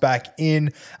comes back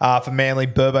in for Manly.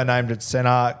 Burbo named at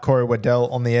centre. Corey Waddell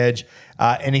on the edge.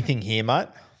 Anything here, mate?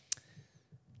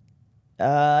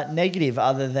 Negative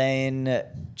other than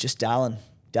just Dallin.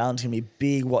 Dallin's going to be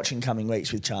big watching coming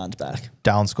weeks with Charn's back.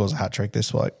 Dallin scores a hat-trick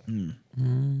this week.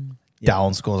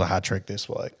 Dallin scores a hat-trick this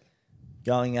week.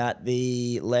 Going at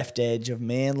the left edge of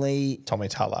Manly. Tommy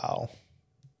Talau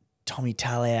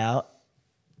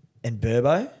and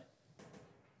Burbo.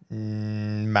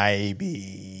 Maybe.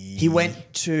 He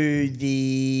went to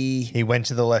the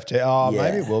left edge. Oh, yeah,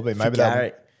 maybe it will be. Maybe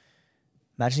that.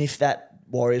 Imagine if that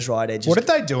Warriors right edge. What did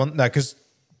they do? No, because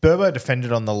Burbo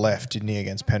defended on the left, didn't he,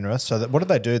 against Penrith? So what did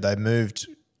they do? They moved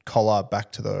Collar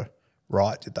back to the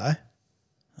right, did they? I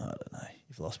don't know.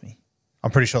 You've lost me. I'm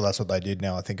pretty sure that's what they did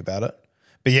now I think about it.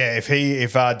 But yeah, if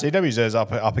DWZ is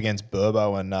up against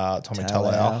Burbo and Tommy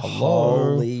Talau,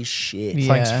 holy shit.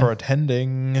 Yeah. Thanks for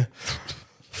attending.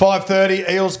 5:30,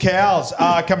 Eels Cows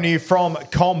coming to you from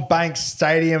Combank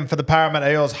Stadium for the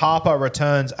Parramatta Eels. Harper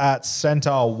returns at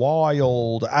centre.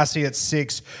 Wild. Assy at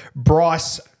 6.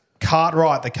 Bryce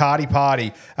Cartwright, the Cardi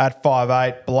Party at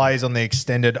 5'8". Blaze on the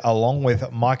extended along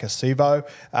with Micah Sivo.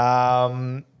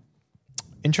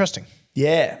 Interesting.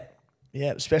 Yeah,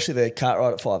 especially the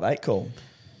Cartwright at 5'8" call.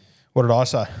 What did I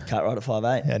say? Cartwright at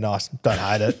 5'8". Yeah, nice. Don't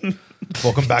hate it.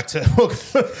 Welcome back to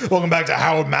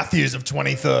Harold Matthews of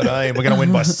 2013. We're going to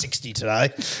win by 60 today.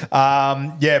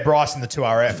 Bryce in the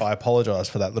 2RF. I apologise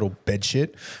for that little bed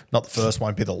shit. Not the first,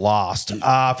 won't be the last.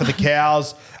 For the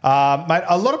Cows, mate,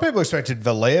 a lot of people expected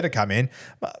Valia to come in.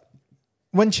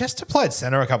 When Chester played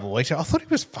centre a couple of weeks ago, I thought he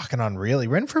was fucking unreal. He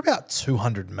ran for about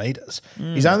 200 metres.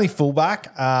 He's only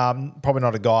fullback. Probably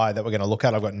not a guy that we're going to look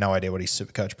at. I've got no idea what his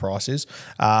Supercoach price is.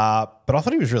 But I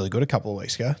thought he was really good a couple of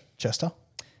weeks ago, Chester.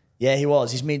 Yeah, he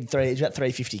was. He's mid-3. He's about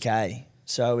 350K.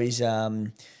 So he's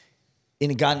in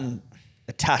a gun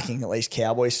attacking at least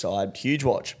Cowboys side. Huge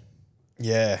watch.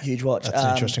 Yeah. Huge watch. That's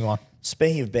an interesting one.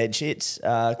 Speaking of bed shits,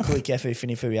 Kulikefu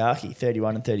Finifuiaki,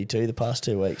 31 and 32 the past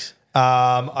 2 weeks.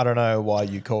 I don't know why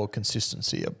you call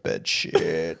consistency a bed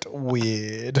shit.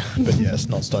 Weird. But yes,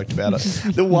 not stoked about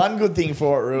it. The one good thing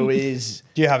for it, Roo, is...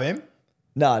 Do you have him?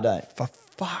 No, I don't. For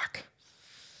fuck.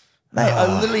 Mate,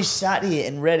 I literally sat here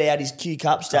and read out his Q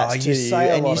Cup stats to you,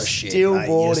 and you still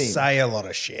bought him. You say a lot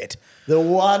of shit. The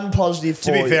one positive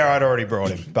for you... To be fair, I'd already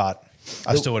brought him, but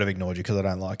I still would have ignored you because I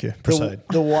don't like you. Proceed.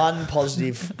 The one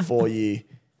positive for you...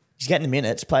 He's getting the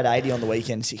minutes, played 80 on the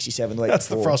weekend, 67 the week That's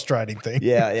before. the frustrating thing.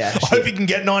 Yeah. I hope he can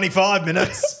get 95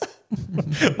 minutes.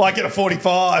 Might get a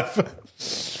 45.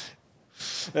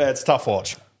 Yeah, it's a tough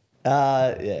watch.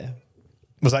 Yeah.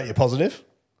 Was that your positive?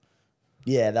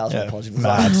 Yeah, that was my positive.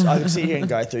 Mad. I can sit here and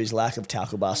go through his lack of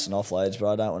tackle busts and offloads,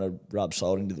 but I don't want to rub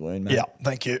salt into the wound, mate. Yeah,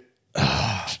 thank you.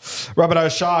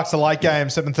 Rabbitohs Sharks, a late game,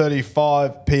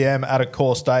 7:35 p.m. at a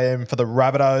core stadium for the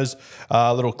Rabbitohs.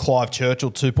 Little Clive Churchill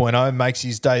 2.0 makes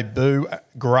his debut.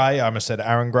 Gray, I almost said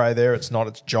Aaron Gray there. It's not,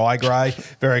 it's Jai Gray.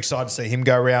 Very excited to see him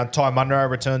go around. Ty Munro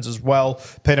returns as well.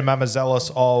 Peter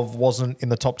Mamazelis wasn't in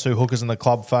the top 2 hookers in the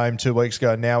club fame 2 weeks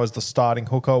ago. Now is the starting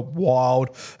hooker.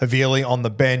 Wild. Havili on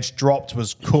the bench. Dropped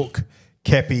was Cook,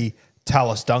 Capi,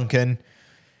 Tallis Duncan.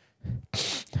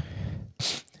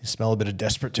 You smell a bit of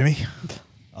desperate to me.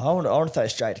 I want to throw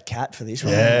straight to Cat for this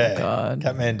one. Yeah. Oh, God.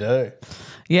 Catmandu.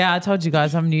 Yeah, I told you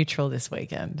guys I'm neutral this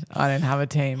weekend. I don't have a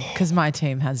team because my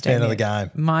team has Damien. Fan of the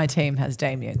game. My team has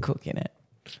Damien Cook in it.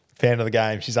 Fan of the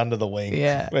game. She's under the wing.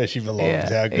 Yeah. Where she belongs.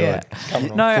 Yeah. How good. Yeah.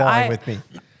 Coming on, flying with me.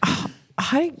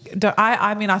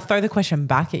 I mean, I throw the question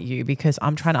back at you because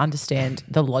I'm trying to understand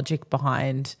the logic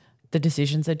behind the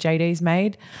decisions that JD's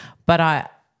made. But I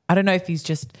don't know if he's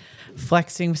just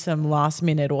flexing some last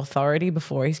minute authority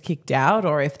before he's kicked out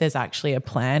or if there's actually a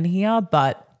plan here.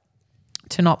 But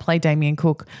to not play Damien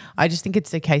Cook, I just think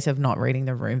it's a case of not reading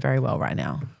the room very well right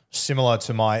now. Similar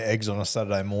to my eggs on a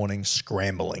Saturday morning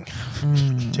scrambling.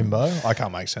 Timbo, I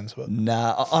can't make sense of it.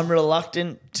 Nah, I'm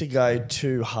reluctant to go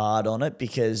too hard on it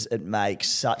because it makes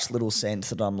such little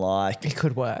sense that I'm like... It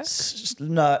could work.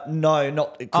 No,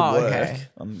 not it could work. Okay.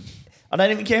 I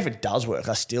don't even care if it does work.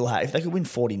 I still hate, if they could win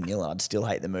 40-0, I'd still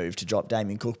hate the move to drop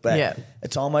Damien Cook. But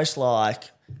it's almost like,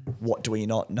 what do we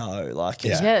not know? Like,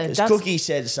 because Cookie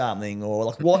said something, or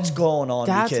like, what's going on?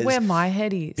 That's where my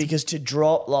head is. Because to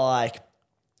drop like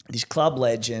this club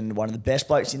legend, one of the best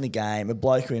blokes in the game, a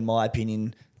bloke who, in my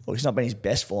opinion, well, he's not been his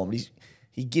best form, but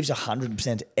he gives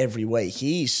 100% every week.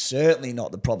 He's certainly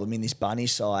not the problem in this Bunny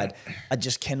side. I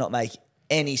just cannot make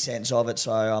any sense of it.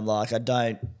 So I'm like,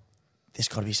 there's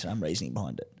got to be some reasoning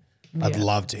behind it. I'd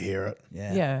love to hear it.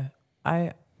 Yeah.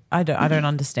 I don't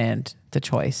understand the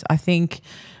choice. I think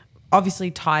obviously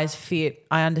Ty's fit.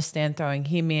 I understand throwing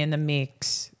him in the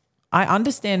mix. I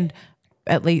understand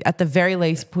at the very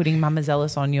least putting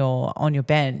Mamazelis on your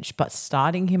bench, but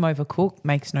starting him over Cook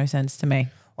makes no sense to me.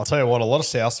 I'll tell you what, a lot of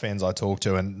South fans I talk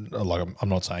to, and like I'm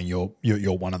not saying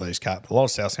you're one of these, Cap, a lot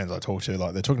of South fans I talk to,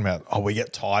 like they're talking about, we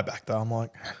get Ty back though. I'm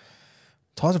like,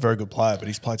 Ty's a very good player, but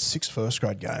he's played 6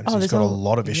 first-grade games. He's got a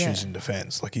lot of issues in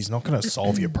defence. Like, he's not going to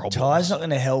solve your problems. Ty's not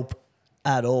going to help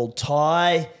at all.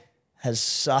 Ty has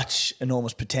such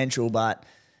enormous potential, but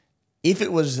if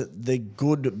it was the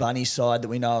good Bunny side that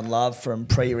we know and love from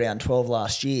pre-round 12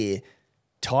 last year,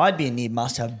 Ty'd be a near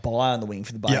must-have buy on the wing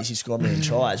for the Bunnies. He's scored a million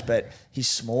tries, but he's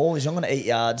small. He's not going to eat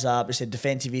yards up. He said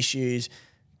defensive issues.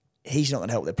 He's not going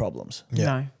to help their problems. Yeah,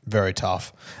 no. Very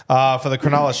tough. For the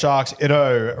Cronulla Sharks,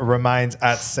 Ito remains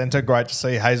at centre. Great to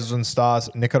see. Hazelton stars.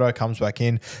 Nikito comes back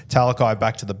in. Talakai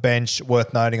back to the bench.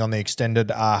 Worth noting on the extended,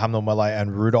 Hamlin Welle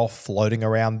and Rudolph floating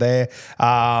around there.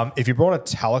 If you brought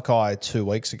a Talakai 2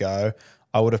 weeks ago,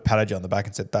 I would have patted you on the back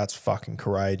and said, that's fucking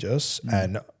courageous.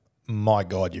 And my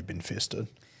God, you've been fisted.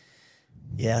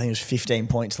 Yeah, I think it was 15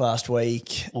 points last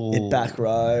week at back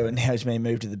row, and now he's been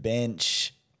moved to the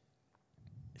bench.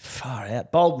 Far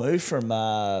out. Bold move from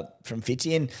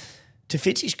Fitzy. And to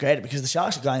Fitzy's credit, because the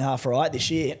Sharks are going half right this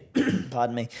year,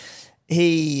 pardon me,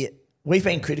 we've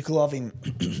been critical of him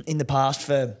in the past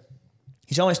for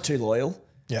he's almost too loyal.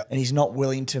 Yeah. And he's not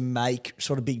willing to make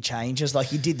sort of big changes. Like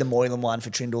he did the Moylan one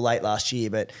for Trindle late last year,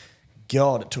 but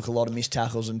God, it took a lot of missed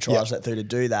tackles and tries that through to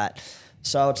do that.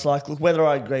 So it's like, look, whether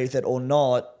I agree with it or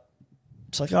not,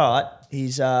 it's like, all right,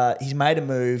 he's made a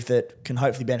move that can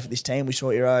hopefully benefit this team. We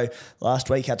saw Iro last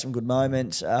week, had some good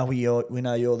moments. We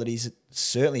know that he's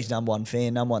certainly his number one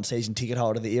fan, number one season ticket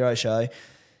holder of the Iro show.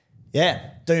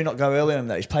 Yeah, do not go early on him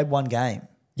though. He's played one game.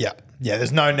 Yeah. Yeah,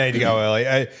 there's no need to go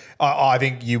early. I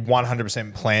think you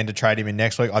 100% plan to trade him in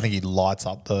next week. I think he lights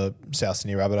up the South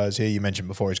Sydney Rabbitohs here. You mentioned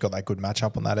before he's got that good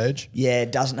matchup on that edge. Yeah,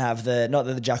 it doesn't have not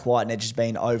that the Jack Whiten edge has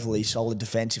been overly solid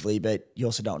defensively, but you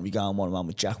also don't want to be going one-on-one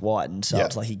with Jack Whiten. So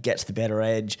it's like he gets the better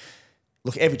edge.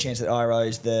 Look, every chance that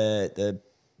Iro's the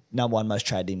number one most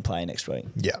traded in play next week.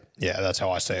 Yeah, that's how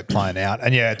I see it playing out.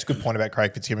 And yeah, it's a good point about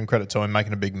Craig Fitzgibbon. Credit to him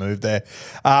making a big move there.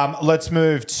 Let's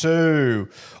move to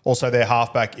also their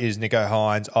halfback is Nico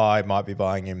Hines. I might be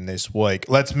buying him this week.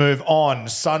 Let's move on.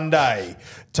 Sunday,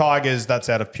 Tigers, that's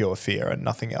out of pure fear and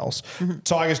nothing else.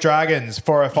 Tigers Dragons,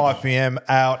 4:05 p.m.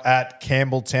 out at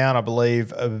Campbelltown. I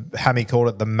believe Hammy called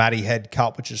it the Matty Head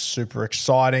Cup, which is super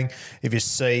exciting. If you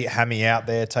see Hammy out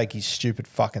there, take his stupid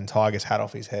fucking Tigers hat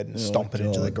off his head and stomp it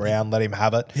into the ground. Let him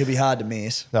have it. He'll be hard to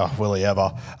miss. Oh, will he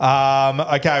ever?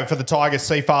 Okay, for the Tigers,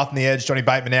 Seafarth on the edge, Johnny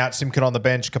Bateman out, Simkin on the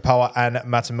bench, Kapoa and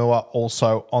Matamua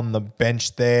also on the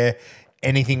bench there.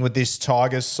 Anything with this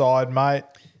Tigers side, mate?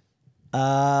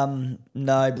 No,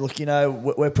 but look,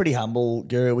 we're pretty humble,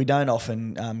 Guru. We don't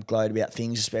often gloat about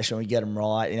things, especially when we get them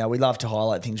right. We love to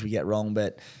highlight things we get wrong,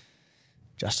 but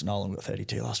Justin Nolan got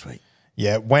 32 last week.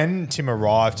 Yeah, when Tim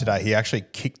arrived today, he actually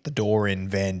kicked the door in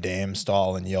Van Damme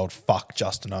style and yelled, "Fuck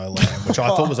Justin Olam," which I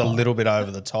thought was a little bit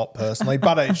over the top personally,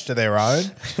 but each to their own.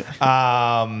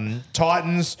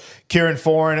 Titans, Kieran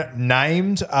Foran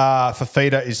named.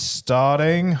 Fafita is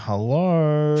starting.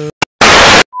 Hello.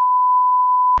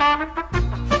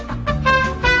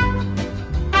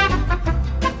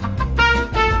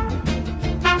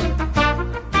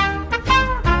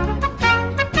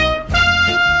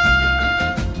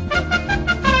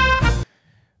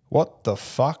 What the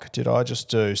fuck did I just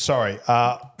do? Sorry.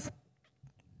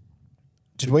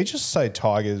 Did we just say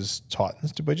Tigers,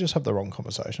 Titans? Did we just have the wrong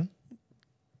conversation?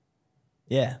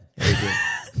 Yeah, we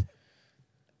did.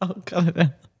 Oh, cut it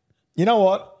out. You know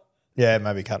what? Yeah,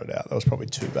 maybe cut it out. That was probably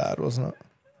too bad, wasn't it?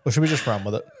 Or should we just run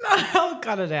with it? I'll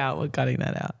cut it out. We're cutting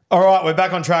that out. All right, we're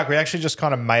back on track. We actually just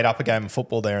kind of made up a game of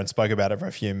football there and spoke about it for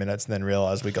a few minutes and then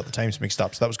realised we got the teams mixed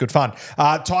up. So that was good fun.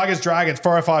 Tigers, Dragons,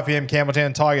 4:05 p.m.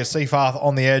 Campbelltown. Tigers, Seafarth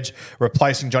on the edge,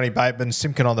 replacing Johnny Bateman.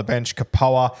 Simpkin on the bench.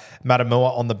 Kapoa,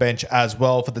 Matamua on the bench as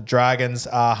well for the Dragons.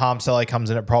 Harmsele comes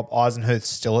in at prop. Eisenhuth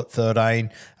still at 13.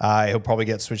 He'll probably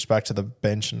get switched back to the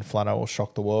bench and Flano will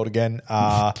shock the world again.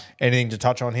 Anything to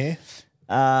touch on here?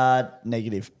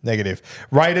 Negative.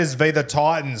 Raiders v the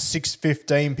Titans,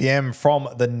 6:15 p.m. from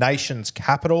the nation's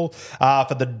capital.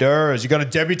 For the Durs, you got a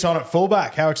debutant at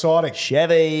fullback. How exciting!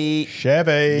 Chevy.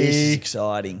 This is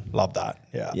exciting. Love that.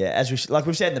 Yeah. As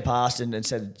we've said in the past and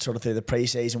said sort of through the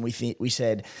preseason, we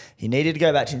said he needed to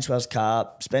go back to New South Wales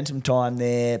Cup, spend some time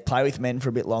there, play with men for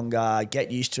a bit longer,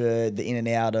 get used to the in and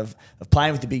out of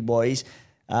playing with the big boys.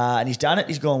 And he's done it.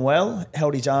 He's gone well,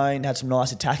 held his own, had some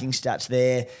nice attacking stats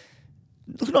there.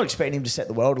 Look, not expecting him to set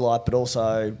the world alight, but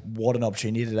also what an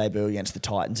opportunity to debut against the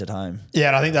Titans at home. Yeah,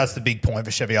 and I think that's the big point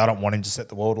for Chevy. I don't want him to set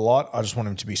the world alight. I just want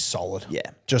him to be solid. Yeah.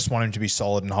 Just want him to be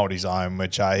solid and hold his own,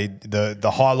 which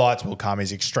the highlights will come.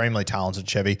 He's extremely talented,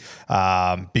 Chevy.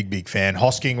 Big fan.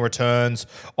 Hosking returns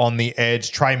on the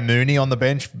edge. Trey Mooney on the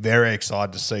bench. Very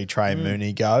excited to see Trey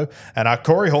Mooney go. And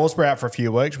Corey Horsburgh out for a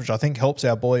few weeks, which I think helps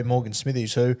our boy Morgan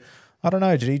Smithies, who, I don't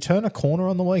know, did he turn a corner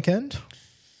on the weekend?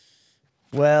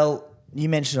 Well, you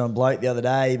mentioned it on Bloke the other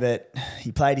day, but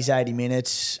he played his 80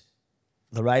 minutes.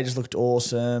 The Raiders looked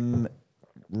awesome.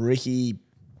 Ricky,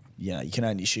 you can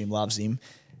only assume loves him.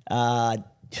 I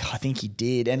think he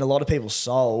did. And a lot of people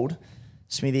sold.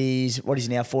 Smithies, what is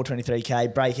he now,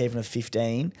 423K, break even of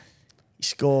 15.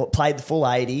 He played the full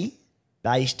 80,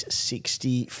 based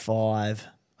 65.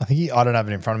 I think I don't have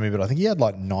it in front of me, but I think he had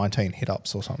like 19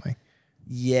 hit-ups or something.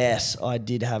 Yes, I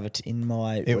did have it in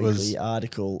my weekly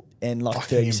article, and like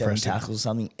 37 tackles or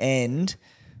something. And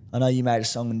I know you made a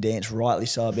song and dance, rightly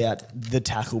so, about the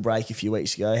tackle break a few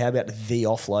weeks ago. How about the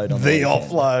offload on the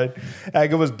offload? How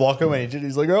good was Blocker when he did?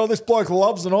 He's like, oh, this bloke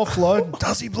loves an offload.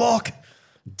 Does he block?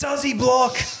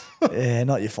 Yeah,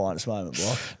 not your finest moment,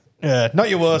 Block. Yeah, not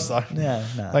your worst though. No.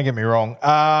 Don't get me wrong.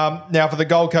 Now for the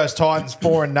Gold Coast Titans,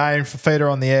 foreign name for feeder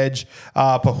on the edge.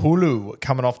 Pahulu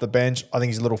coming off the bench. I think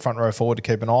he's a little front row forward to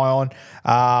keep an eye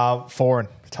on. Foreign,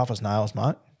 tough as nails,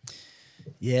 mate.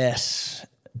 Yes.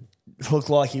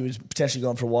 Looked like he was potentially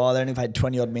gone for a while. They only played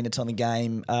 20-odd minutes on the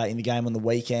game in the game on the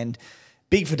weekend.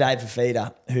 Big for Dave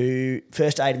Fafita, who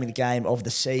first 80-minute game of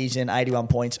the season, 81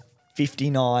 points,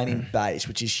 59 in base,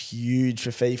 which is huge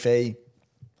for Fifi.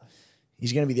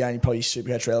 He's going to be the only probably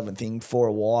SuperCoach relevant thing for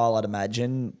a while, I'd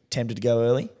imagine. Tempted to go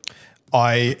early?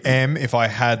 I am. If I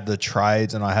had the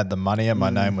trades and I had the money and my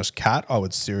name was Cat, I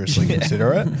would seriously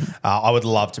consider it. I would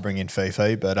love to bring in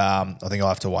Fifi, but I think I'll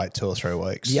have to wait 2 or 3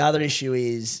 weeks. The other issue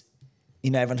is,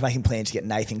 everyone's making plans to get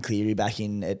Nathan Cleary back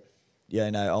in at,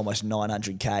 almost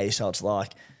 900K. So it's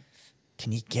like,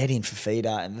 can you get in for feeder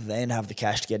and then have the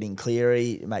cash to get in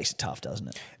Cleary? It makes it tough, doesn't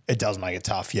it? It does make it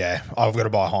tough, yeah. I've got to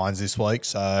buy Hines this week,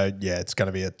 so yeah, it's going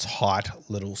to be a tight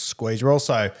little squeeze. We're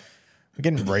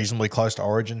getting reasonably close to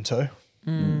Origin too.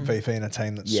 Fifi in a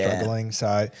team that's struggling,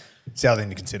 so it's the other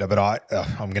thing to consider. But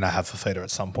I'm going to have Fafita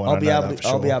at some point. I'll be able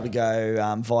to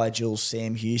go via Jules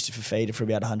Sam Hughes to Fafita for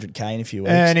about 100K in a few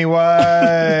weeks. Anyway,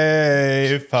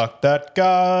 fuck that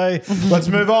guy. Let's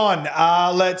move on.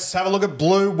 Let's have a look at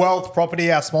Blue Wealth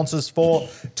Property, our sponsors for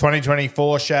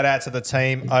 2024. Shout out to the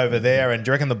team over there. And do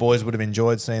you reckon the boys would have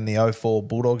enjoyed seeing the 04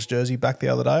 Bulldogs jersey back the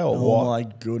other day, or what? Oh my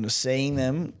goodness, seeing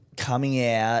them coming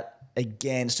out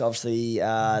against, obviously,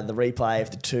 the replay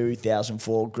of the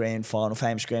 2004 grand final,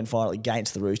 famous grand final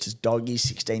against the Roosters, Doggies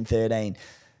 16-13.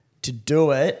 To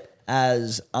do it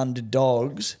as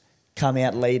underdogs, come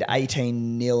out, lead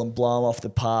 18-0 and blow them off the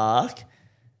park.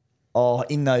 Oh,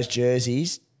 in those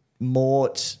jerseys,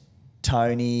 Mort,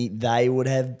 Tony,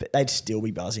 they'd still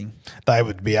be buzzing. They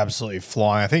would be absolutely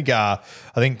flying. I think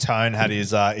Tone had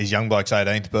his young bloke's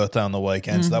 18th birthday on the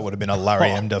weekend, so that would have been a Larry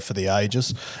Emder for the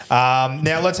ages. Now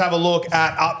let's have a look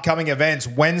at upcoming events.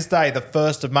 Wednesday, the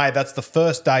 1st of May. That's the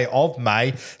first day of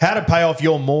May. How to pay off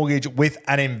your mortgage with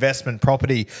an investment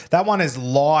property. That one is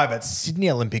live at Sydney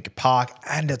Olympic Park,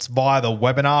 and it's via the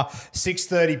webinar.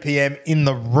 6:30 p.m. in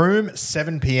the room,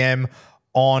 7 p.m.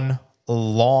 online.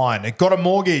 Got a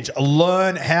mortgage?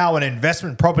 Learn how an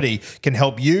investment property can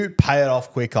help you pay it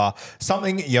off quicker.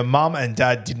 Something your mum and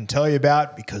dad didn't tell you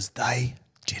about because they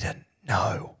didn't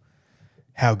know.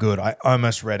 How good. I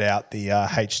almost read out the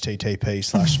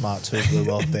http:/smart2 Blue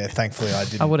Wealth there. Thankfully, I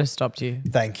didn't. I would have stopped you.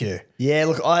 Thank you. Yeah,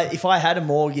 look, if I had a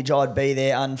mortgage, I'd be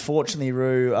there. Unfortunately,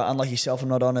 Roo, unlike yourself, I'm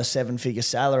not on a 7-figure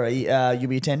salary. You'll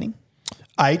be attending?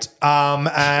 8.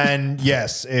 And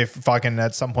yes, if I can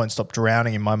at some point stop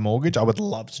drowning in my mortgage, I would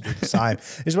love to do the same.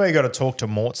 This is where you got to talk to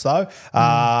Morts though.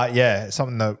 Yeah,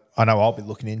 something that I know I'll be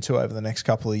looking into over the next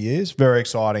couple of years. Very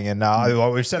exciting. And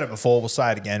we've said it before, we'll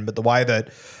say it again, but the way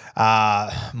that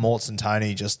Morts and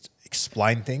Tony just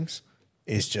explain things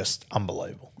is just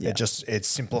unbelievable. Yeah. It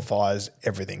simplifies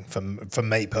everything for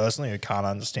me personally who can't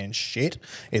understand shit.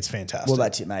 It's fantastic. Well,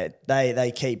 that's it, mate.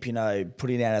 They keep, putting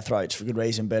it down our throats for good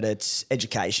reason, but it's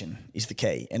education is the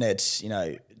key. And it's,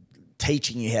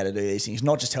 teaching you how to do these things,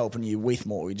 not just helping you with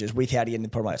mortgages, with how to get in the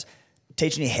products,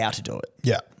 teaching you how to do it.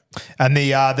 Yeah. And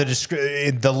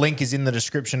the link is in the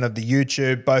description of the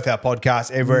YouTube, both our podcasts,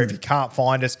 everywhere. If you can't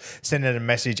find us, send it a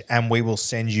message and we will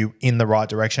send you in the right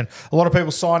direction. A lot of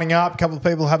people signing up, a couple of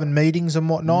people having meetings and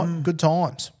whatnot. Good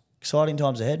times. Exciting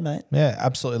times ahead, mate. Yeah,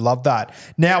 absolutely love that.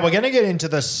 Now, we're going to get into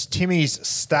Timmy's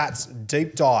stats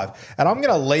deep dive. And I'm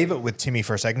going to leave it with Timmy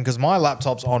for a second because my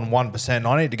laptop's on 1%.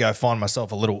 I need to go find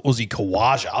myself a little Uzi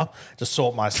Kawaja to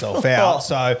sort myself out.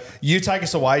 So you take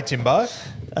us away, Timbo.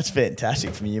 That's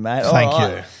fantastic from you, mate. Thank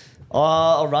you.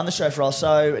 I'll run the show for us.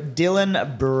 So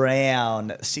Dylan Brown,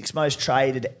 6th most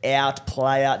traded out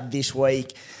player this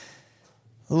week.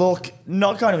 Look,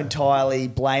 not going to entirely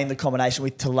blame the combination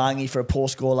with Talangi for a poor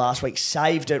score last week.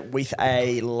 Saved it with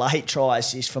a late try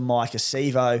assist from Mike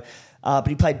Acevo. But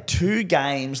he played 2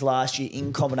 games last year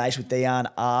in combination with Dion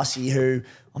Arcee, who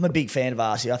I'm a big fan of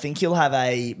Arcee. I think he'll have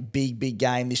a big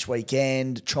game this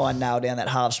weekend. Try and nail down that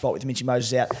half spot with Mitchy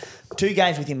Moses out. 2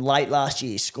 games with him late last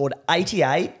year. Scored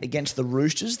 88 against the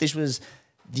Roosters. This was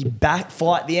the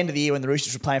end of the year when the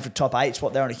Roosters were playing for top 8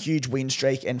 spot. They're on a huge win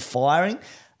streak and firing.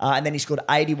 And then he scored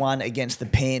 81 against the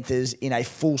Panthers in a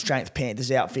full-strength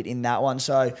Panthers outfit in that one.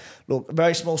 So, look,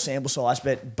 very small sample size,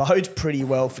 but bodes pretty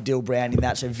well for Dill Brown in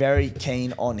that. So, very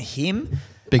keen on him.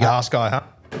 Big ass guy, huh?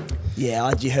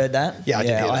 Yeah, you heard that? Yeah, I did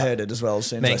hear that. I heard it as well as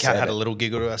soon as Me I and Kat said had it. a little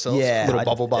giggle to ourselves. Yeah, A little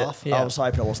bubble bath. I was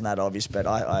hoping it wasn't that obvious, but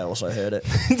I also heard it.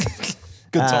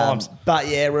 Good times. But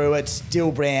yeah, Roo, it's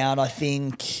Dill Brown, I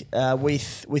think,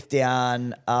 with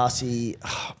Down, Arcee.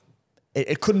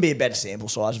 It couldn't be a better sample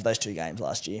size of those 2 games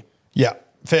last year. Yeah,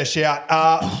 fair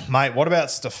shout. Mate, what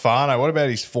about Stefano? What about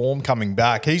his form coming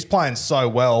back? He's playing so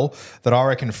well that I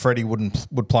reckon Freddie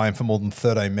would play him for more than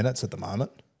 13 minutes at the moment.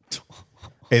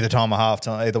 Either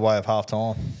way of half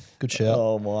time. Good shout.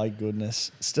 Oh, my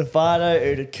goodness. Stefano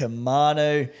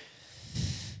Udakamanu.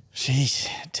 Jeez,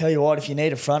 tell you what, if you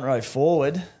need a front row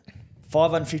forward,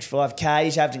 555k,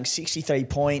 he's averaging 63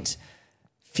 points,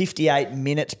 58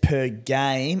 minutes per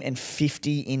game and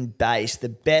 50 in base. The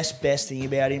best thing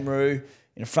about him, Roo,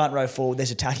 in a front row forward,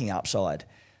 there's attacking upside.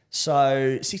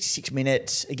 So 66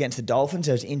 minutes against the Dolphins.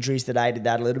 There was injuries that aided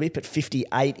that a little bit, but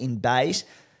 58 in base.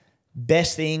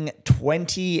 Best thing,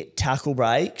 20 tackle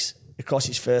breaks across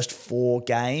his first 4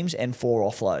 games and 4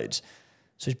 offloads.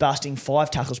 So he's busting 5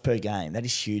 tackles per game. That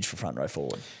is huge for front row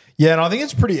forward. Yeah, and I think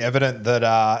it's pretty evident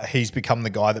that he's become the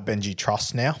guy that Benji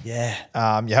trusts now. Yeah.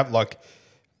 You have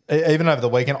even over the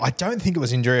weekend, I don't think it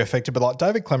was injury affected, but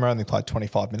David Clemmer only played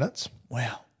 25 minutes.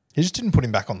 Wow. He just didn't put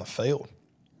him back on the field.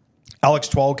 Alex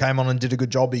Twal came on and did a good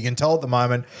job, but you can tell at the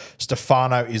moment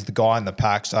Stefano is the guy in the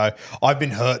pack. So I've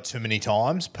been hurt too many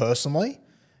times personally,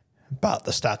 but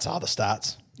the stats are the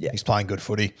stats. Yeah. He's playing good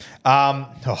footy.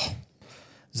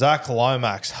 Zach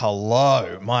Lomax,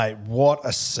 hello, mate. What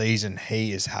a season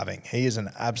he is having. He is an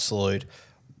absolute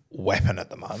weapon at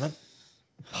the moment.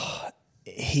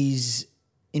 He's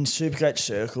in Supercoach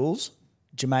circles,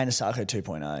 Jermaine Asako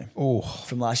 2.0 Oh,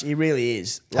 from last year. He really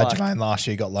is. had Jermaine last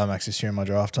year, got Lomax this year in my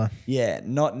draft time. Yeah,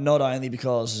 not only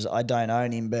because I don't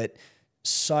own him, but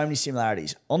so many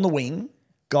similarities. On the wing,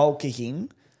 goal kicking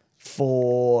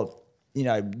for,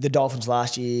 the Dolphins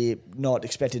last year, not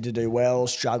expected to do well,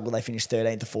 struggled. They finished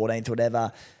 13th or 14th or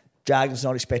whatever. Dragons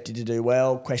not expected to do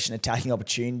well, question attacking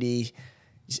opportunity.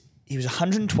 He was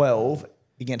 112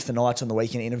 against the Knights on the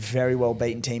weekend in a very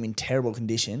well-beaten team in terrible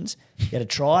conditions. He had a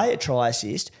try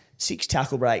assist, 6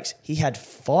 tackle breaks. He had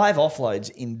 5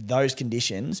 offloads in those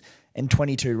conditions and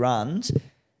 22 runs.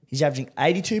 He's averaging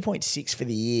 82.6 for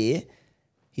the year.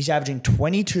 He's averaging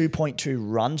 22.2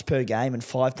 runs per game and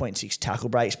 5.6 tackle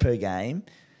breaks per game.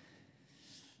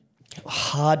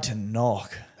 Hard to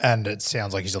knock. And it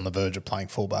sounds like he's on the verge of playing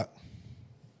fullback.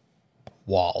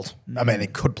 Wild. I mean, he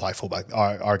could play fullback.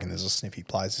 I reckon there's a sniff he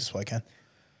plays this weekend.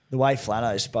 The way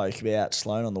Flano spoke about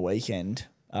Sloan on the weekend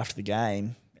after the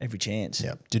game, every chance.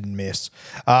 Yeah, didn't miss.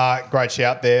 Great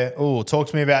shout there. Oh, talk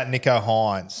to me about Nico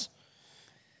Hines.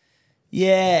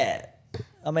 Yeah.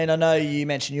 I mean, I know you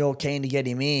mentioned you're keen to get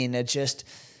him in. It's just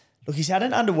Look, he's had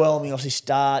an underwhelming, obviously,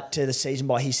 start to the season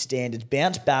by his standards.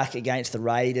 Bounced back against the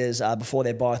Raiders before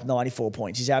they're both 94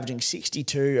 points. He's averaging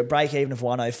 62, a break even of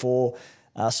 104.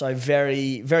 So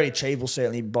very, very achievable,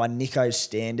 certainly by Nico's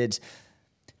standards.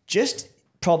 Just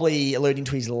probably alluding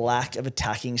to his lack of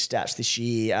attacking stats this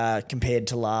year compared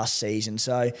to last season.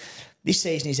 So this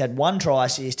season he's had 1 try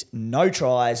assist, no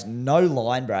tries, no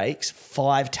line breaks,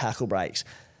 5 tackle breaks.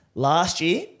 Last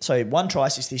year, so 1 try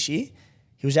assist this year,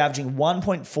 he was averaging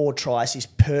 1.4 try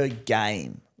assists per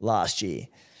game last year.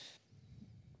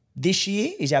 This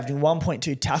year, he's averaging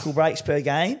 1.2 tackle breaks per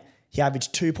game. He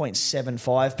averaged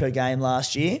 2.75 per game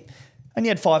last year. And he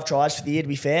had 5 tries for the year, to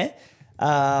be fair.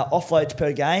 Offloads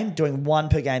per game, doing 1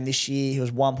 per game this year. He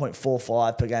was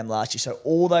 1.45 per game last year. So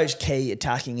all those key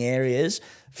attacking areas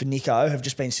for Nico have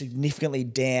just been significantly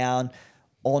down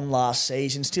on last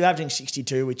season. Still averaging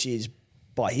 62, which is,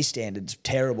 by his standards,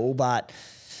 terrible. But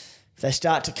if they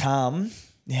start to come,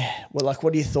 yeah, well, like,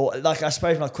 what do you thought? Like, I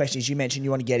suppose my question is, you mentioned you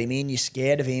want to get him in, you're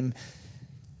scared of him.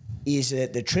 Is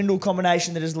it the Trindle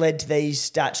combination that has led to these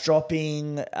stats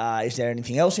dropping? Is there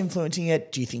anything else influencing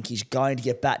it? Do you think he's going to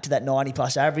get back to that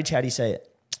 90-plus average? How do you see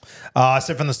it? I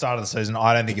said from the start of the season,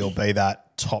 I don't think he'll be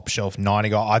that top shelf 90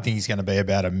 guy. I think he's going to be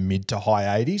about a mid to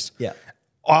high 80s. Yeah.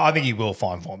 I think he will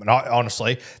find form. And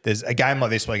honestly, there's a game like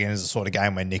this weekend is the sort of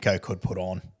game where Nico could put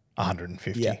on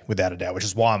 150 without a doubt, which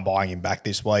is why I'm buying him back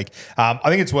this week. I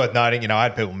think it's worth noting, I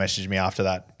had people message me after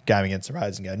that game against the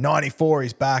Raiders and go, 94,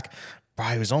 he's back. Bro,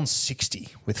 he was on 60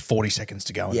 with 40 seconds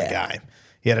to go in the game.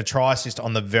 He had a try assist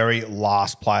on the very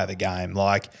last play of the game.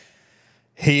 Like,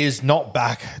 he is not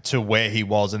back to where he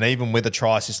was. And even with a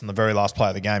try assist on the very last play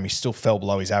of the game, he still fell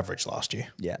below his average last year.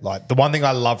 Yeah. Like, the one thing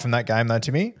I love from that game, though,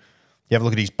 Timmy, you have a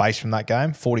look at his base from that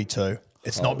game, 42.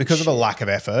 It's not because of a lack of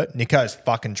effort. Nico's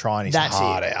fucking trying his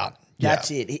heart out. That's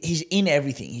it. He's in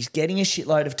everything. He's getting a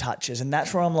shitload of touches. And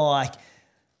that's where I'm like,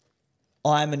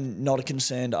 I'm not a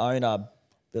concerned owner.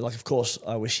 But, like, of course,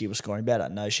 I wish he was scoring better.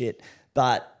 No shit.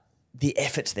 But the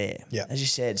effort's there, as you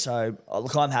said. So,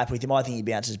 look, I'm happy with him. I think he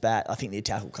bounces back. I think the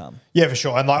attack will come. Yeah, for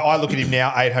sure. And, like, I look at him now,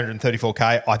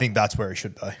 834K. I think that's where he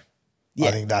should be. Yeah.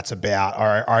 I think that's about,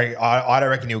 I don't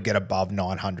reckon he'll get above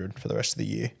 900 for the rest of the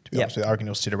year, to be honest with you. I reckon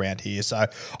he'll sit around here. So,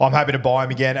 I'm happy to buy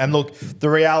him again. And, look, the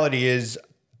reality is,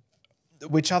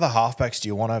 which other halfbacks do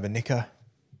you want over Nico?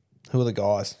 Who are the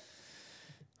guys?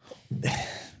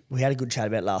 We had a good chat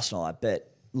about it last night, but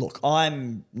look,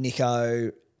 I'm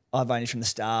Nico. I've owned him from the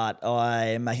start. I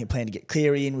am making a plan to get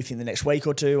Cleary in within the next week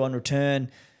or two on return.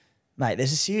 Mate,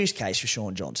 there's a serious case for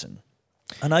Sean Johnson.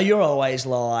 I know you're always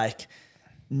like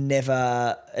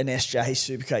never an SJ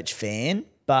SuperCoach fan,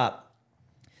 but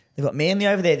they've got Manly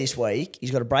over there this week.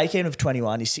 He's got a break-even of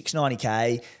 21. He's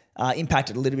 690K.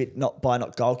 Impacted a little bit not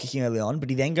goal kicking early on, but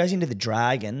he then goes into the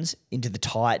Dragons, into the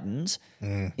Titans,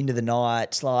 into the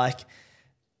Knights. Like,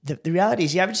 the reality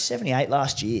is he averaged 78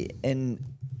 last year, and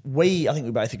I think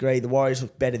we both agree the Warriors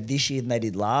look better this year than they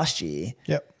did last year.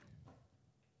 Yep.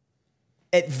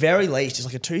 At very least, it's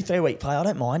like a 2-3 week play. I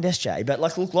don't mind SJ, but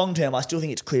like, look, long term, I still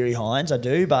think it's Cleary Hines. I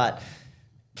do, but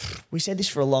we said this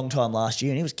for a long time last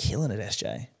year, and he was killing it,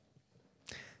 SJ.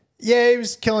 Yeah, he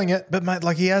was killing it, but mate,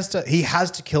 like he has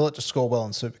to kill it to score well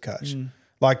in SuperCoach.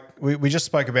 Like we just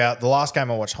spoke about the last game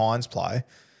I watched Hines play.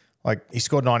 Like, he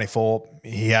scored 94.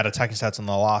 He had attacking stats on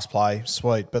the last play.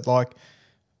 Sweet. But, like,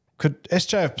 could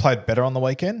SJ have played better on the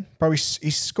weekend? Bro,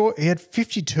 he had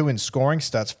 52 in scoring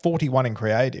stats, 41 in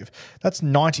creative. That's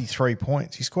 93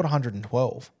 points. He scored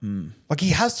 112. Like, he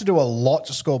has to do a lot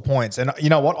to score points. And you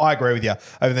know what? I agree with you.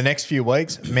 Over the next few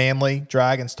weeks, Manly,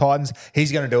 Dragons, Titans,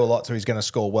 he's going to do a lot, so he's going to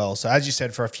score well. So, as you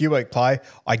said, for a few-week play,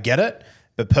 I get it.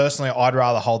 But personally, I'd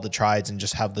rather hold the trades and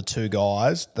just have the 2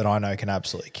 guys that I know can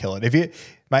absolutely kill it.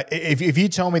 If you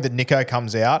tell me that Nico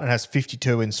comes out and has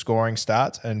 52 in scoring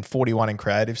stats and 41 in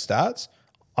creative stats,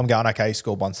 I'm going, okay, he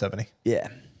scored 170. Yeah.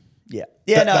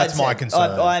 That's my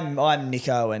concern. I'm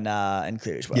Nico and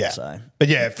Cleary as well. Yeah. So, but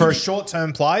yeah, for a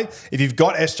short-term play, if you've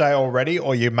got SJ already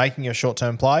or you're making a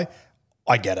short-term play,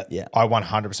 I get it. Yeah. I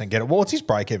 100% get it. Well, what's his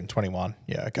break even? 21.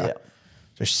 Yeah, okay. Yeah.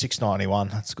 So 691.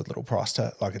 That's a good little price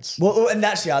tag. Like, it's well, and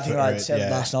that's the other thing I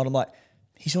said last night. I'm like,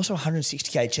 he's also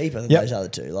 160K cheaper than those other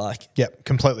two. Like, yep,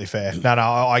 completely fair. No,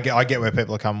 I get where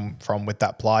people are coming from with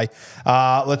that play.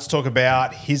 Let's talk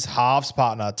about his halves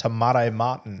partner, Tamare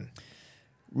Martin.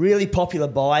 Really popular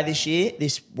buy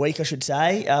this week, I should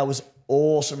say. Was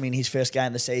awesome in his first game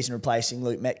of the season, replacing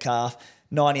Luke Metcalf.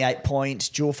 98 points,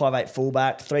 dual 5'8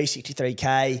 fullback,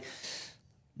 363K.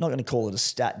 Not going to call it a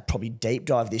stat, probably deep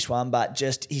dive this one, but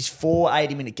just his 4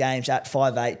 80-minute games at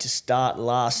 5'8 to start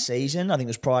last season, I think it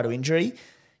was prior to injury.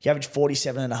 He averaged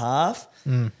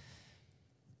 47.5.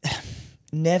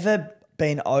 never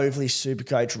been overly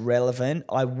Supercoach relevant.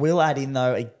 I will add in,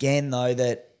 though,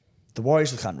 that the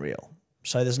Warriors look unreal.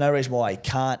 So there's no reason why he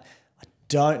can't. I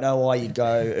don't know why you'd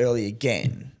go early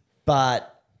again,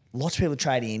 but lots of people are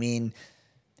trading him in.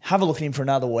 Have a look at him for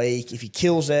another week. If he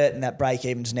kills it and that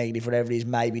break-even's negative, whatever it is,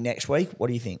 maybe next week. What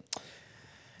do you think?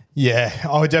 Yeah,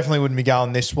 I definitely wouldn't be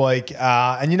going this week.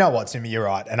 And you know what, Timmy, you're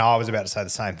right. And I was about to say the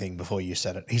same thing before you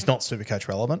said it. He's not Supercoach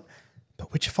relevant,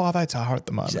 but which 5'8s are at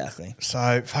the moment. Exactly.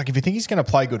 So, fuck, if you think he's going to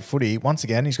play good footy, once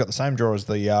again, he's got the same draw as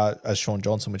as Sean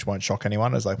Johnson, which won't shock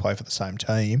anyone as they play for the same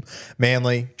team.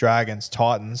 Manly, Dragons,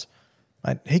 Titans.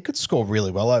 Mate, he could score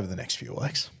really well over the next few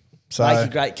weeks. So, make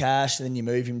you great cash, and then you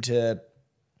move him to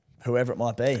whoever it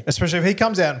might be. Especially if he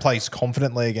comes out and plays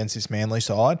confidently against this Manly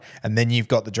side, and then you've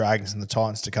got the Dragons and the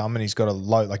Titans to come, and he's got a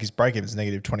low, like his break-even's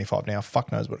negative 25 now.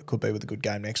 Fuck knows what it could be with a good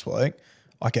game next week.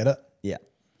 I get it. Yeah.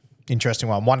 Interesting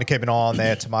one. One to keep an eye on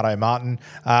there, Tomato Martin.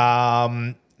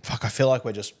 Fuck, I feel like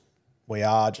we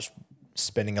are just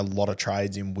spending a lot of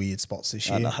trades in weird spots this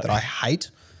year that I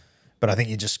hate. But I think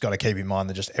you just got to keep in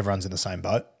mind that just everyone's in the same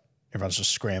boat. Everyone's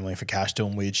just scrambling for cash,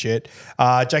 doing weird shit.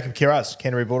 Jacob Kiraz,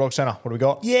 Canterbury Bulldogs Centre. What do we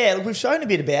got? Yeah, look, we've shown a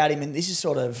bit about him, and this is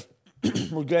sort of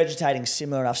regurgitating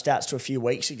similar enough stats to a few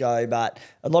weeks ago, but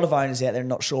a lot of owners out there are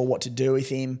not sure what to do with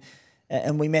him.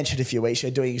 And we mentioned a few weeks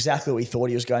ago doing exactly what we thought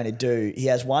he was going to do. He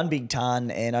has one big ton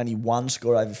and only one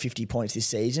score over 50 points this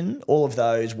season. All of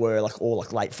those were all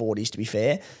late 40s, to be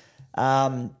fair.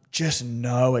 Just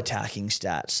no attacking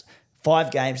stats.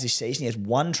 5 games this season, he has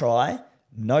 1 try,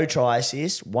 no try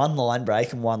assist, 1 line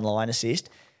break and 1 line assist.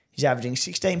 He's averaging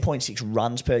 16.6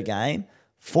 runs per game,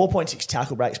 4.6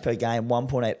 tackle breaks per game,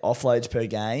 1.8 offloads per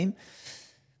game.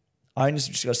 Owners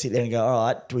have just got to sit there and go, all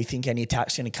right, do we think any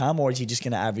attack's going to come, or is he just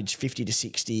going to average 50 to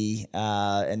 60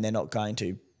 and they're not going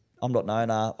to? I'm not an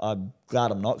owner. I'm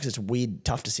glad I'm not, because it's a weird,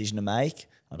 tough decision to make.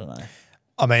 I don't know.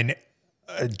 I mean,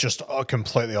 just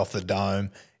completely off the dome,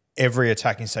 every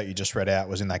attacking stat you just read out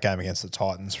was in that game against the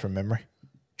Titans from memory.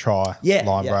 Try,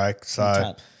 line break.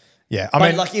 So, yeah.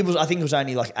 I mean, I think it was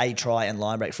only a try and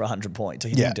line break for 100 points. So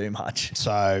he didn't do much.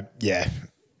 So, yeah.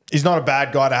 He's not a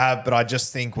bad guy to have, but I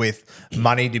just think with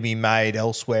money to be made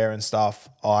elsewhere and stuff,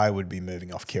 I would be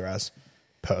moving off Kiraz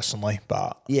personally.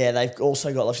 But yeah, they've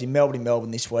also got obviously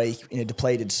Melbourne this week in a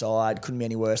depleted side. Couldn't be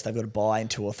any worse. They've got to buy in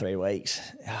 2 or 3 weeks.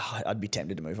 I'd be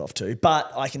tempted to move off too,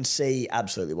 but I can see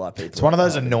absolutely why people. It's one of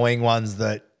those annoying ones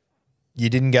that you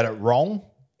didn't get it wrong.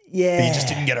 Yeah. But you just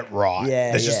didn't get it right.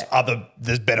 Yeah,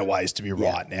 There's better ways to be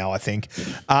right now, I think.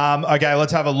 Okay,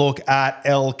 let's have a look at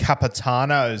El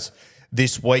Capitano's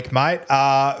this week, mate.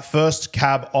 First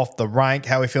cab off the rank.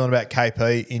 How are we feeling about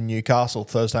KP in Newcastle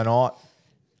Thursday night?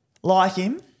 Like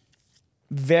him.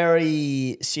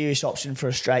 Very serious option for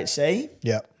a straight C.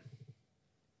 Yep.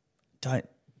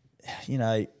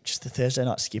 Just the Thursday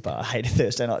night skipper. I hate a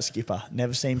Thursday night skipper.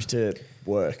 Never seems to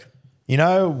work. You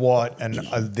know what? And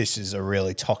this is a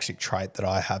really toxic trait that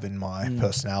I have in my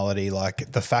personality.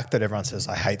 Like the fact that everyone says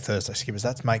I hate Thursday skippers,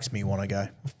 that makes me want to go,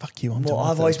 well, fuck you.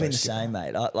 I've always been the same,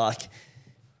 mate.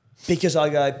 Because I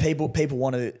go, people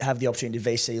want to have the opportunity to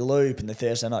VC loop and the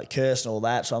Thursday night curse and all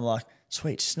that. So I'm like,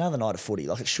 sweet, just another night of footy.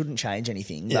 It shouldn't change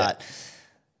anything. Yeah. But,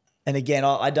 and again,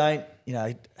 I don't,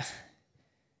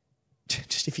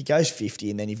 just if he goes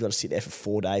 50 and then you've got to sit there for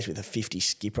 4 days with a 50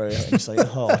 skipper, it's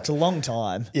it's a long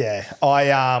time. Yeah,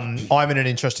 I'm in an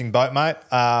interesting boat, mate.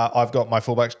 I've got my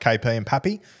fullbacks KP and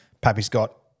Papi. Papi's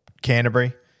got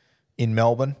Canterbury in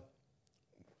Melbourne.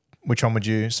 Which one would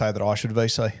you say that I should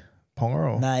VC? Ponga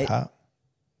or mate, Pat?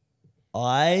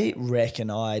 I reckon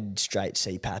I'd straight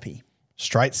C Papi.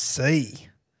 Straight C.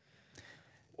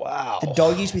 Wow. The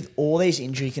doggies with all these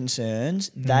injury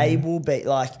concerns, they will be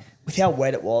with how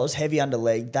wet it was, heavy under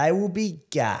leg, they will be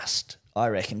gassed, I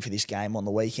reckon, for this game on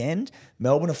the weekend.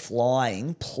 Melbourne are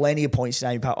flying, plenty of points in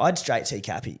Amy Park. I'd straight see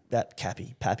Papi.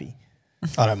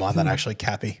 I don't mind that actually,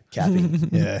 Capi.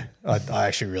 Yeah, I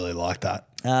actually really like that.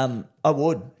 I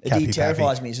would. Capi, He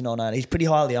terrifies me as a non-owner. He's pretty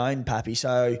highly owned, Papi.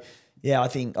 So, yeah, I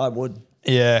think I would.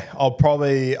 Yeah,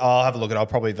 I'll have a look at it. I'll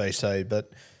probably VC,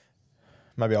 but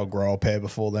maybe I'll grow a pair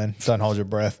before then. Don't hold your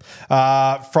breath.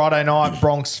 Friday night,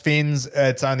 Bronx Finns.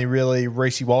 It's only really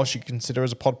Reece Walsh you consider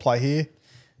as a pod play here.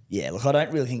 Yeah, look, I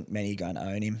don't really think many are going to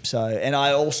own him. So, and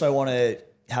I also want to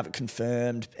have it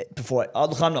confirmed before.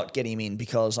 Look, I'm not getting him in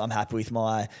because I'm happy with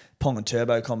my Pong and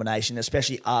Turbo combination,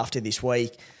 especially after this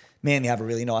week. Man, they have a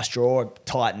really nice draw.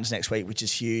 Titans next week, which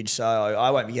is huge. So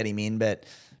I won't be getting him in, but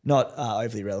not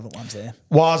overly relevant ones there.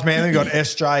 Wise man, we've got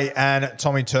SJ and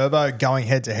Tommy Turbo going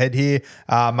head-to-head here.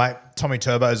 Mate, Tommy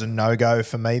Turbo is a no-go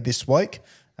for me this week.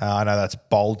 I know that's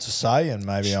bold to say, and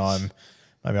maybe I'm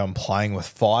Maybe I'm playing with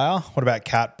fire. What about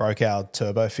Cat? Broke our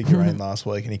turbo figurine last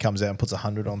week and he comes out and puts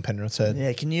 100 on Penrith's head.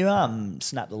 Yeah, can you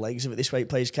snap the legs of it this week,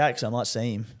 please, Kat? Because I might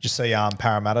see him. Just see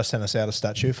Parramatta sent us out a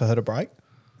statue for her to break.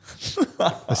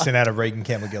 They sent out a Regan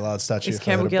Campbell-Gillard statue. It's for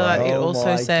her to Campbell-Gillard. break. It Oh also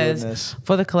my says, goodness.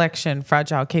 for the collection,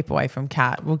 fragile, keep away from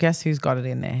Cat. Well, guess who's got it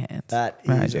in their hands? That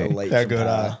I is do. elite. They're from good.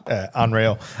 Para. Yeah,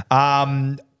 unreal.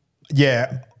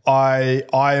 Yeah,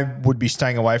 I would be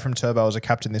staying away from Turbo as a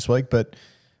captain this week, but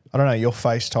I don't know. Your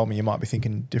face told me you might be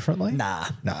thinking differently. Nah,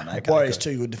 No, mate. okay, Warriors good.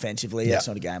 too good defensively. Yeah. That's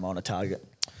not a game I want to target.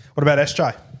 What about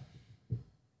SJ?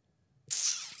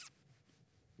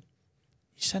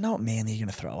 You don't know what Manly are going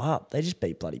to throw up. They just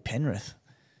beat bloody Penrith.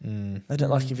 They don't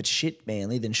like if it's shit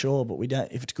Manly, then sure, but we don't.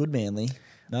 If it's good Manly,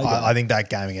 no. I think that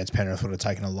game against Penrith would have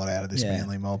taken a lot out of this Yeah.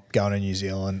 Manly mob. Going to New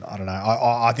Zealand, I don't know.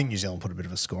 I think New Zealand put a bit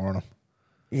of a score on them.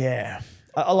 Yeah.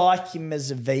 I like him as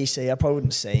a VC. I probably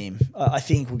wouldn't see him. I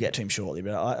think we'll get to him shortly,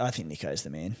 but I think Nico's the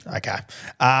man. Okay.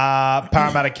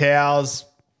 Parramatta Cows,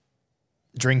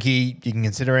 Drinky, you can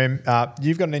consider him.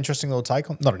 You've got an interesting little take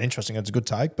on. Not an interesting, it's a good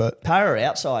take, but Para are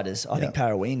outsiders. I think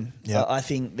Para win. Yeah. I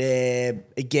think they're,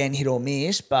 again, hit or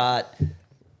miss, but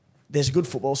there's a good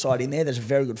football side in there. There's a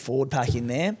very good forward pack in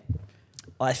there.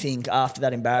 I think after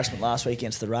that embarrassment last week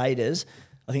against the Raiders,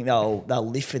 I think they'll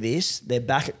live for this. They're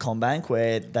back at Combank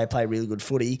where they play really good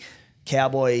footy.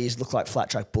 Cowboys look like flat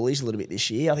track bullies a little bit this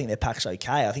year. I think their pack's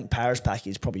okay. I think Para's pack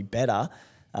is probably better.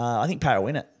 I think Para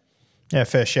win it. yeah,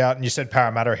 fair shout. And you said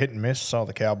Parramatta are hit and miss, so are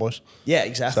the Cowboys. Yeah,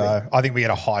 exactly. So I think we get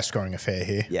a high scoring affair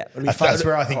here. Yeah, it'll be That's, fun. that's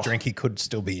where I think Drinky could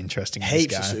still be interesting.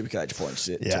 Heaps in of this game. Supercoach points.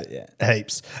 Yeah,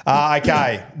 heaps.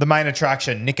 Okay, the main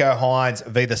attraction, Nico Hines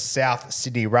v the South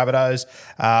Sydney Rabbitohs.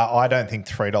 I don't think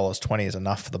 $3.20 is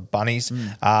enough for the Bunnies.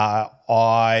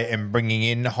 I am bringing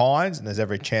in Hines, and there's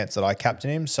every chance that I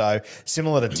captain him. So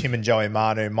similar to Tim and Joey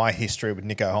Manu, my history with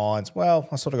Nico Hines, well,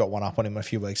 I sort of got one up on him a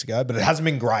few weeks ago, but it hasn't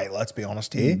been great, let's be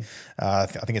honest here. I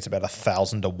think it's about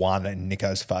 1,000 to 1 in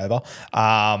Nico's favour.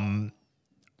 I'm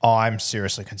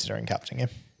seriously considering captaining him.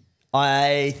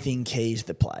 I think he's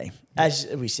the play. As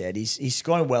we said, he's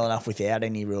gone well enough without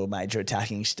any real major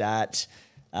attacking stats.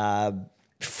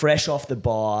 Fresh off the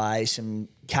bye, some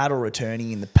cattle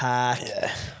returning in the pack.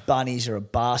 Yeah. Bunnies are a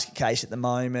basket case at the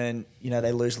moment. You know,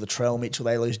 they lose Latrell Mitchell,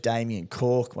 they lose Damien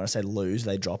Cook. When I say lose,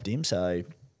 they dropped him, so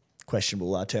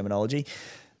questionable terminology.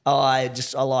 I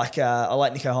like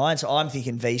Nico Hines. So I'm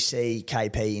thinking VC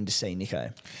KP into C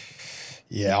Nico.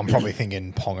 Yeah, I'm probably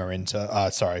thinking Ponga into,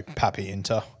 Papi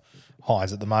into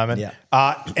Hines at the moment.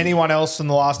 Yeah. Anyone else in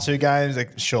the last two games?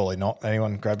 Surely not.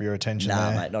 Anyone grab your attention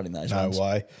Nah, there? mate, not in those No ones.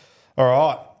 way. All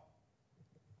right.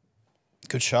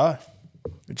 Good show.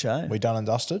 Good show. We done and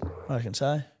dusted. I can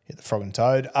say. Hit the frog and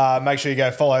toad. Make sure you go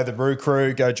follow the Brew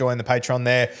Crew. Go join the Patreon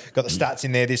there. Got the stats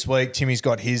in there this week. Timmy's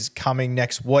got his coming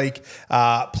next week.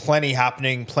 Plenty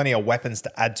happening. Plenty of weapons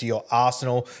to add to your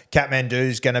arsenal.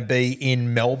 Kathmandu's going to be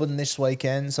in Melbourne this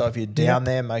weekend. So if you're down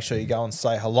there, make sure you go and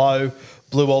say hello.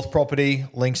 Blue Wealth Property.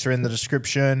 Links are in the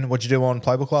description. What'd you do on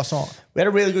Playbook last night? We had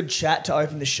a really good chat to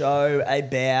open the show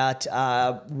about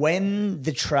when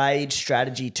the trade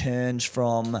strategy turns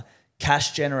from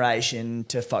cash generation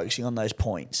to focusing on those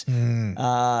points. Here's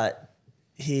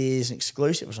an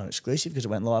exclusive. It was not exclusive because it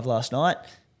went live last night.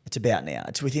 It's about now.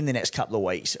 It's within the next couple of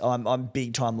weeks. I'm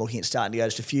big time looking at starting to go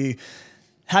just a few.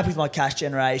 Happy with my cash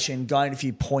generation, going to a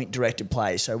few point-directed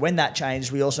plays. So when that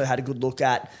changed, we also had a good look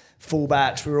at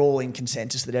fullbacks. We were all in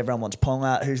consensus that everyone wants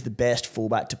Ponga. Who's the best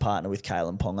fullback to partner with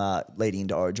Kalen Ponga leading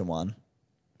into Origin 1?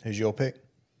 Who's your pick?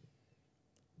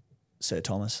 Sir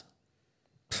Thomas.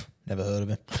 Never heard of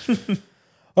him.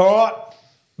 All right.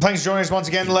 Thanks for joining us once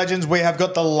again, legends. We have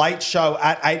got the late show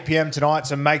at 8 p.m. tonight,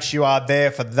 so make sure you are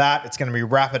there for that. It's going to be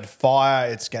rapid fire.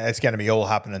 It's going to be all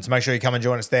happening. So make sure you come and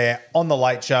join us there on the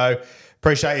late show.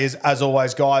 Appreciate you as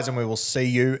always, guys, and we will see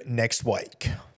you next week.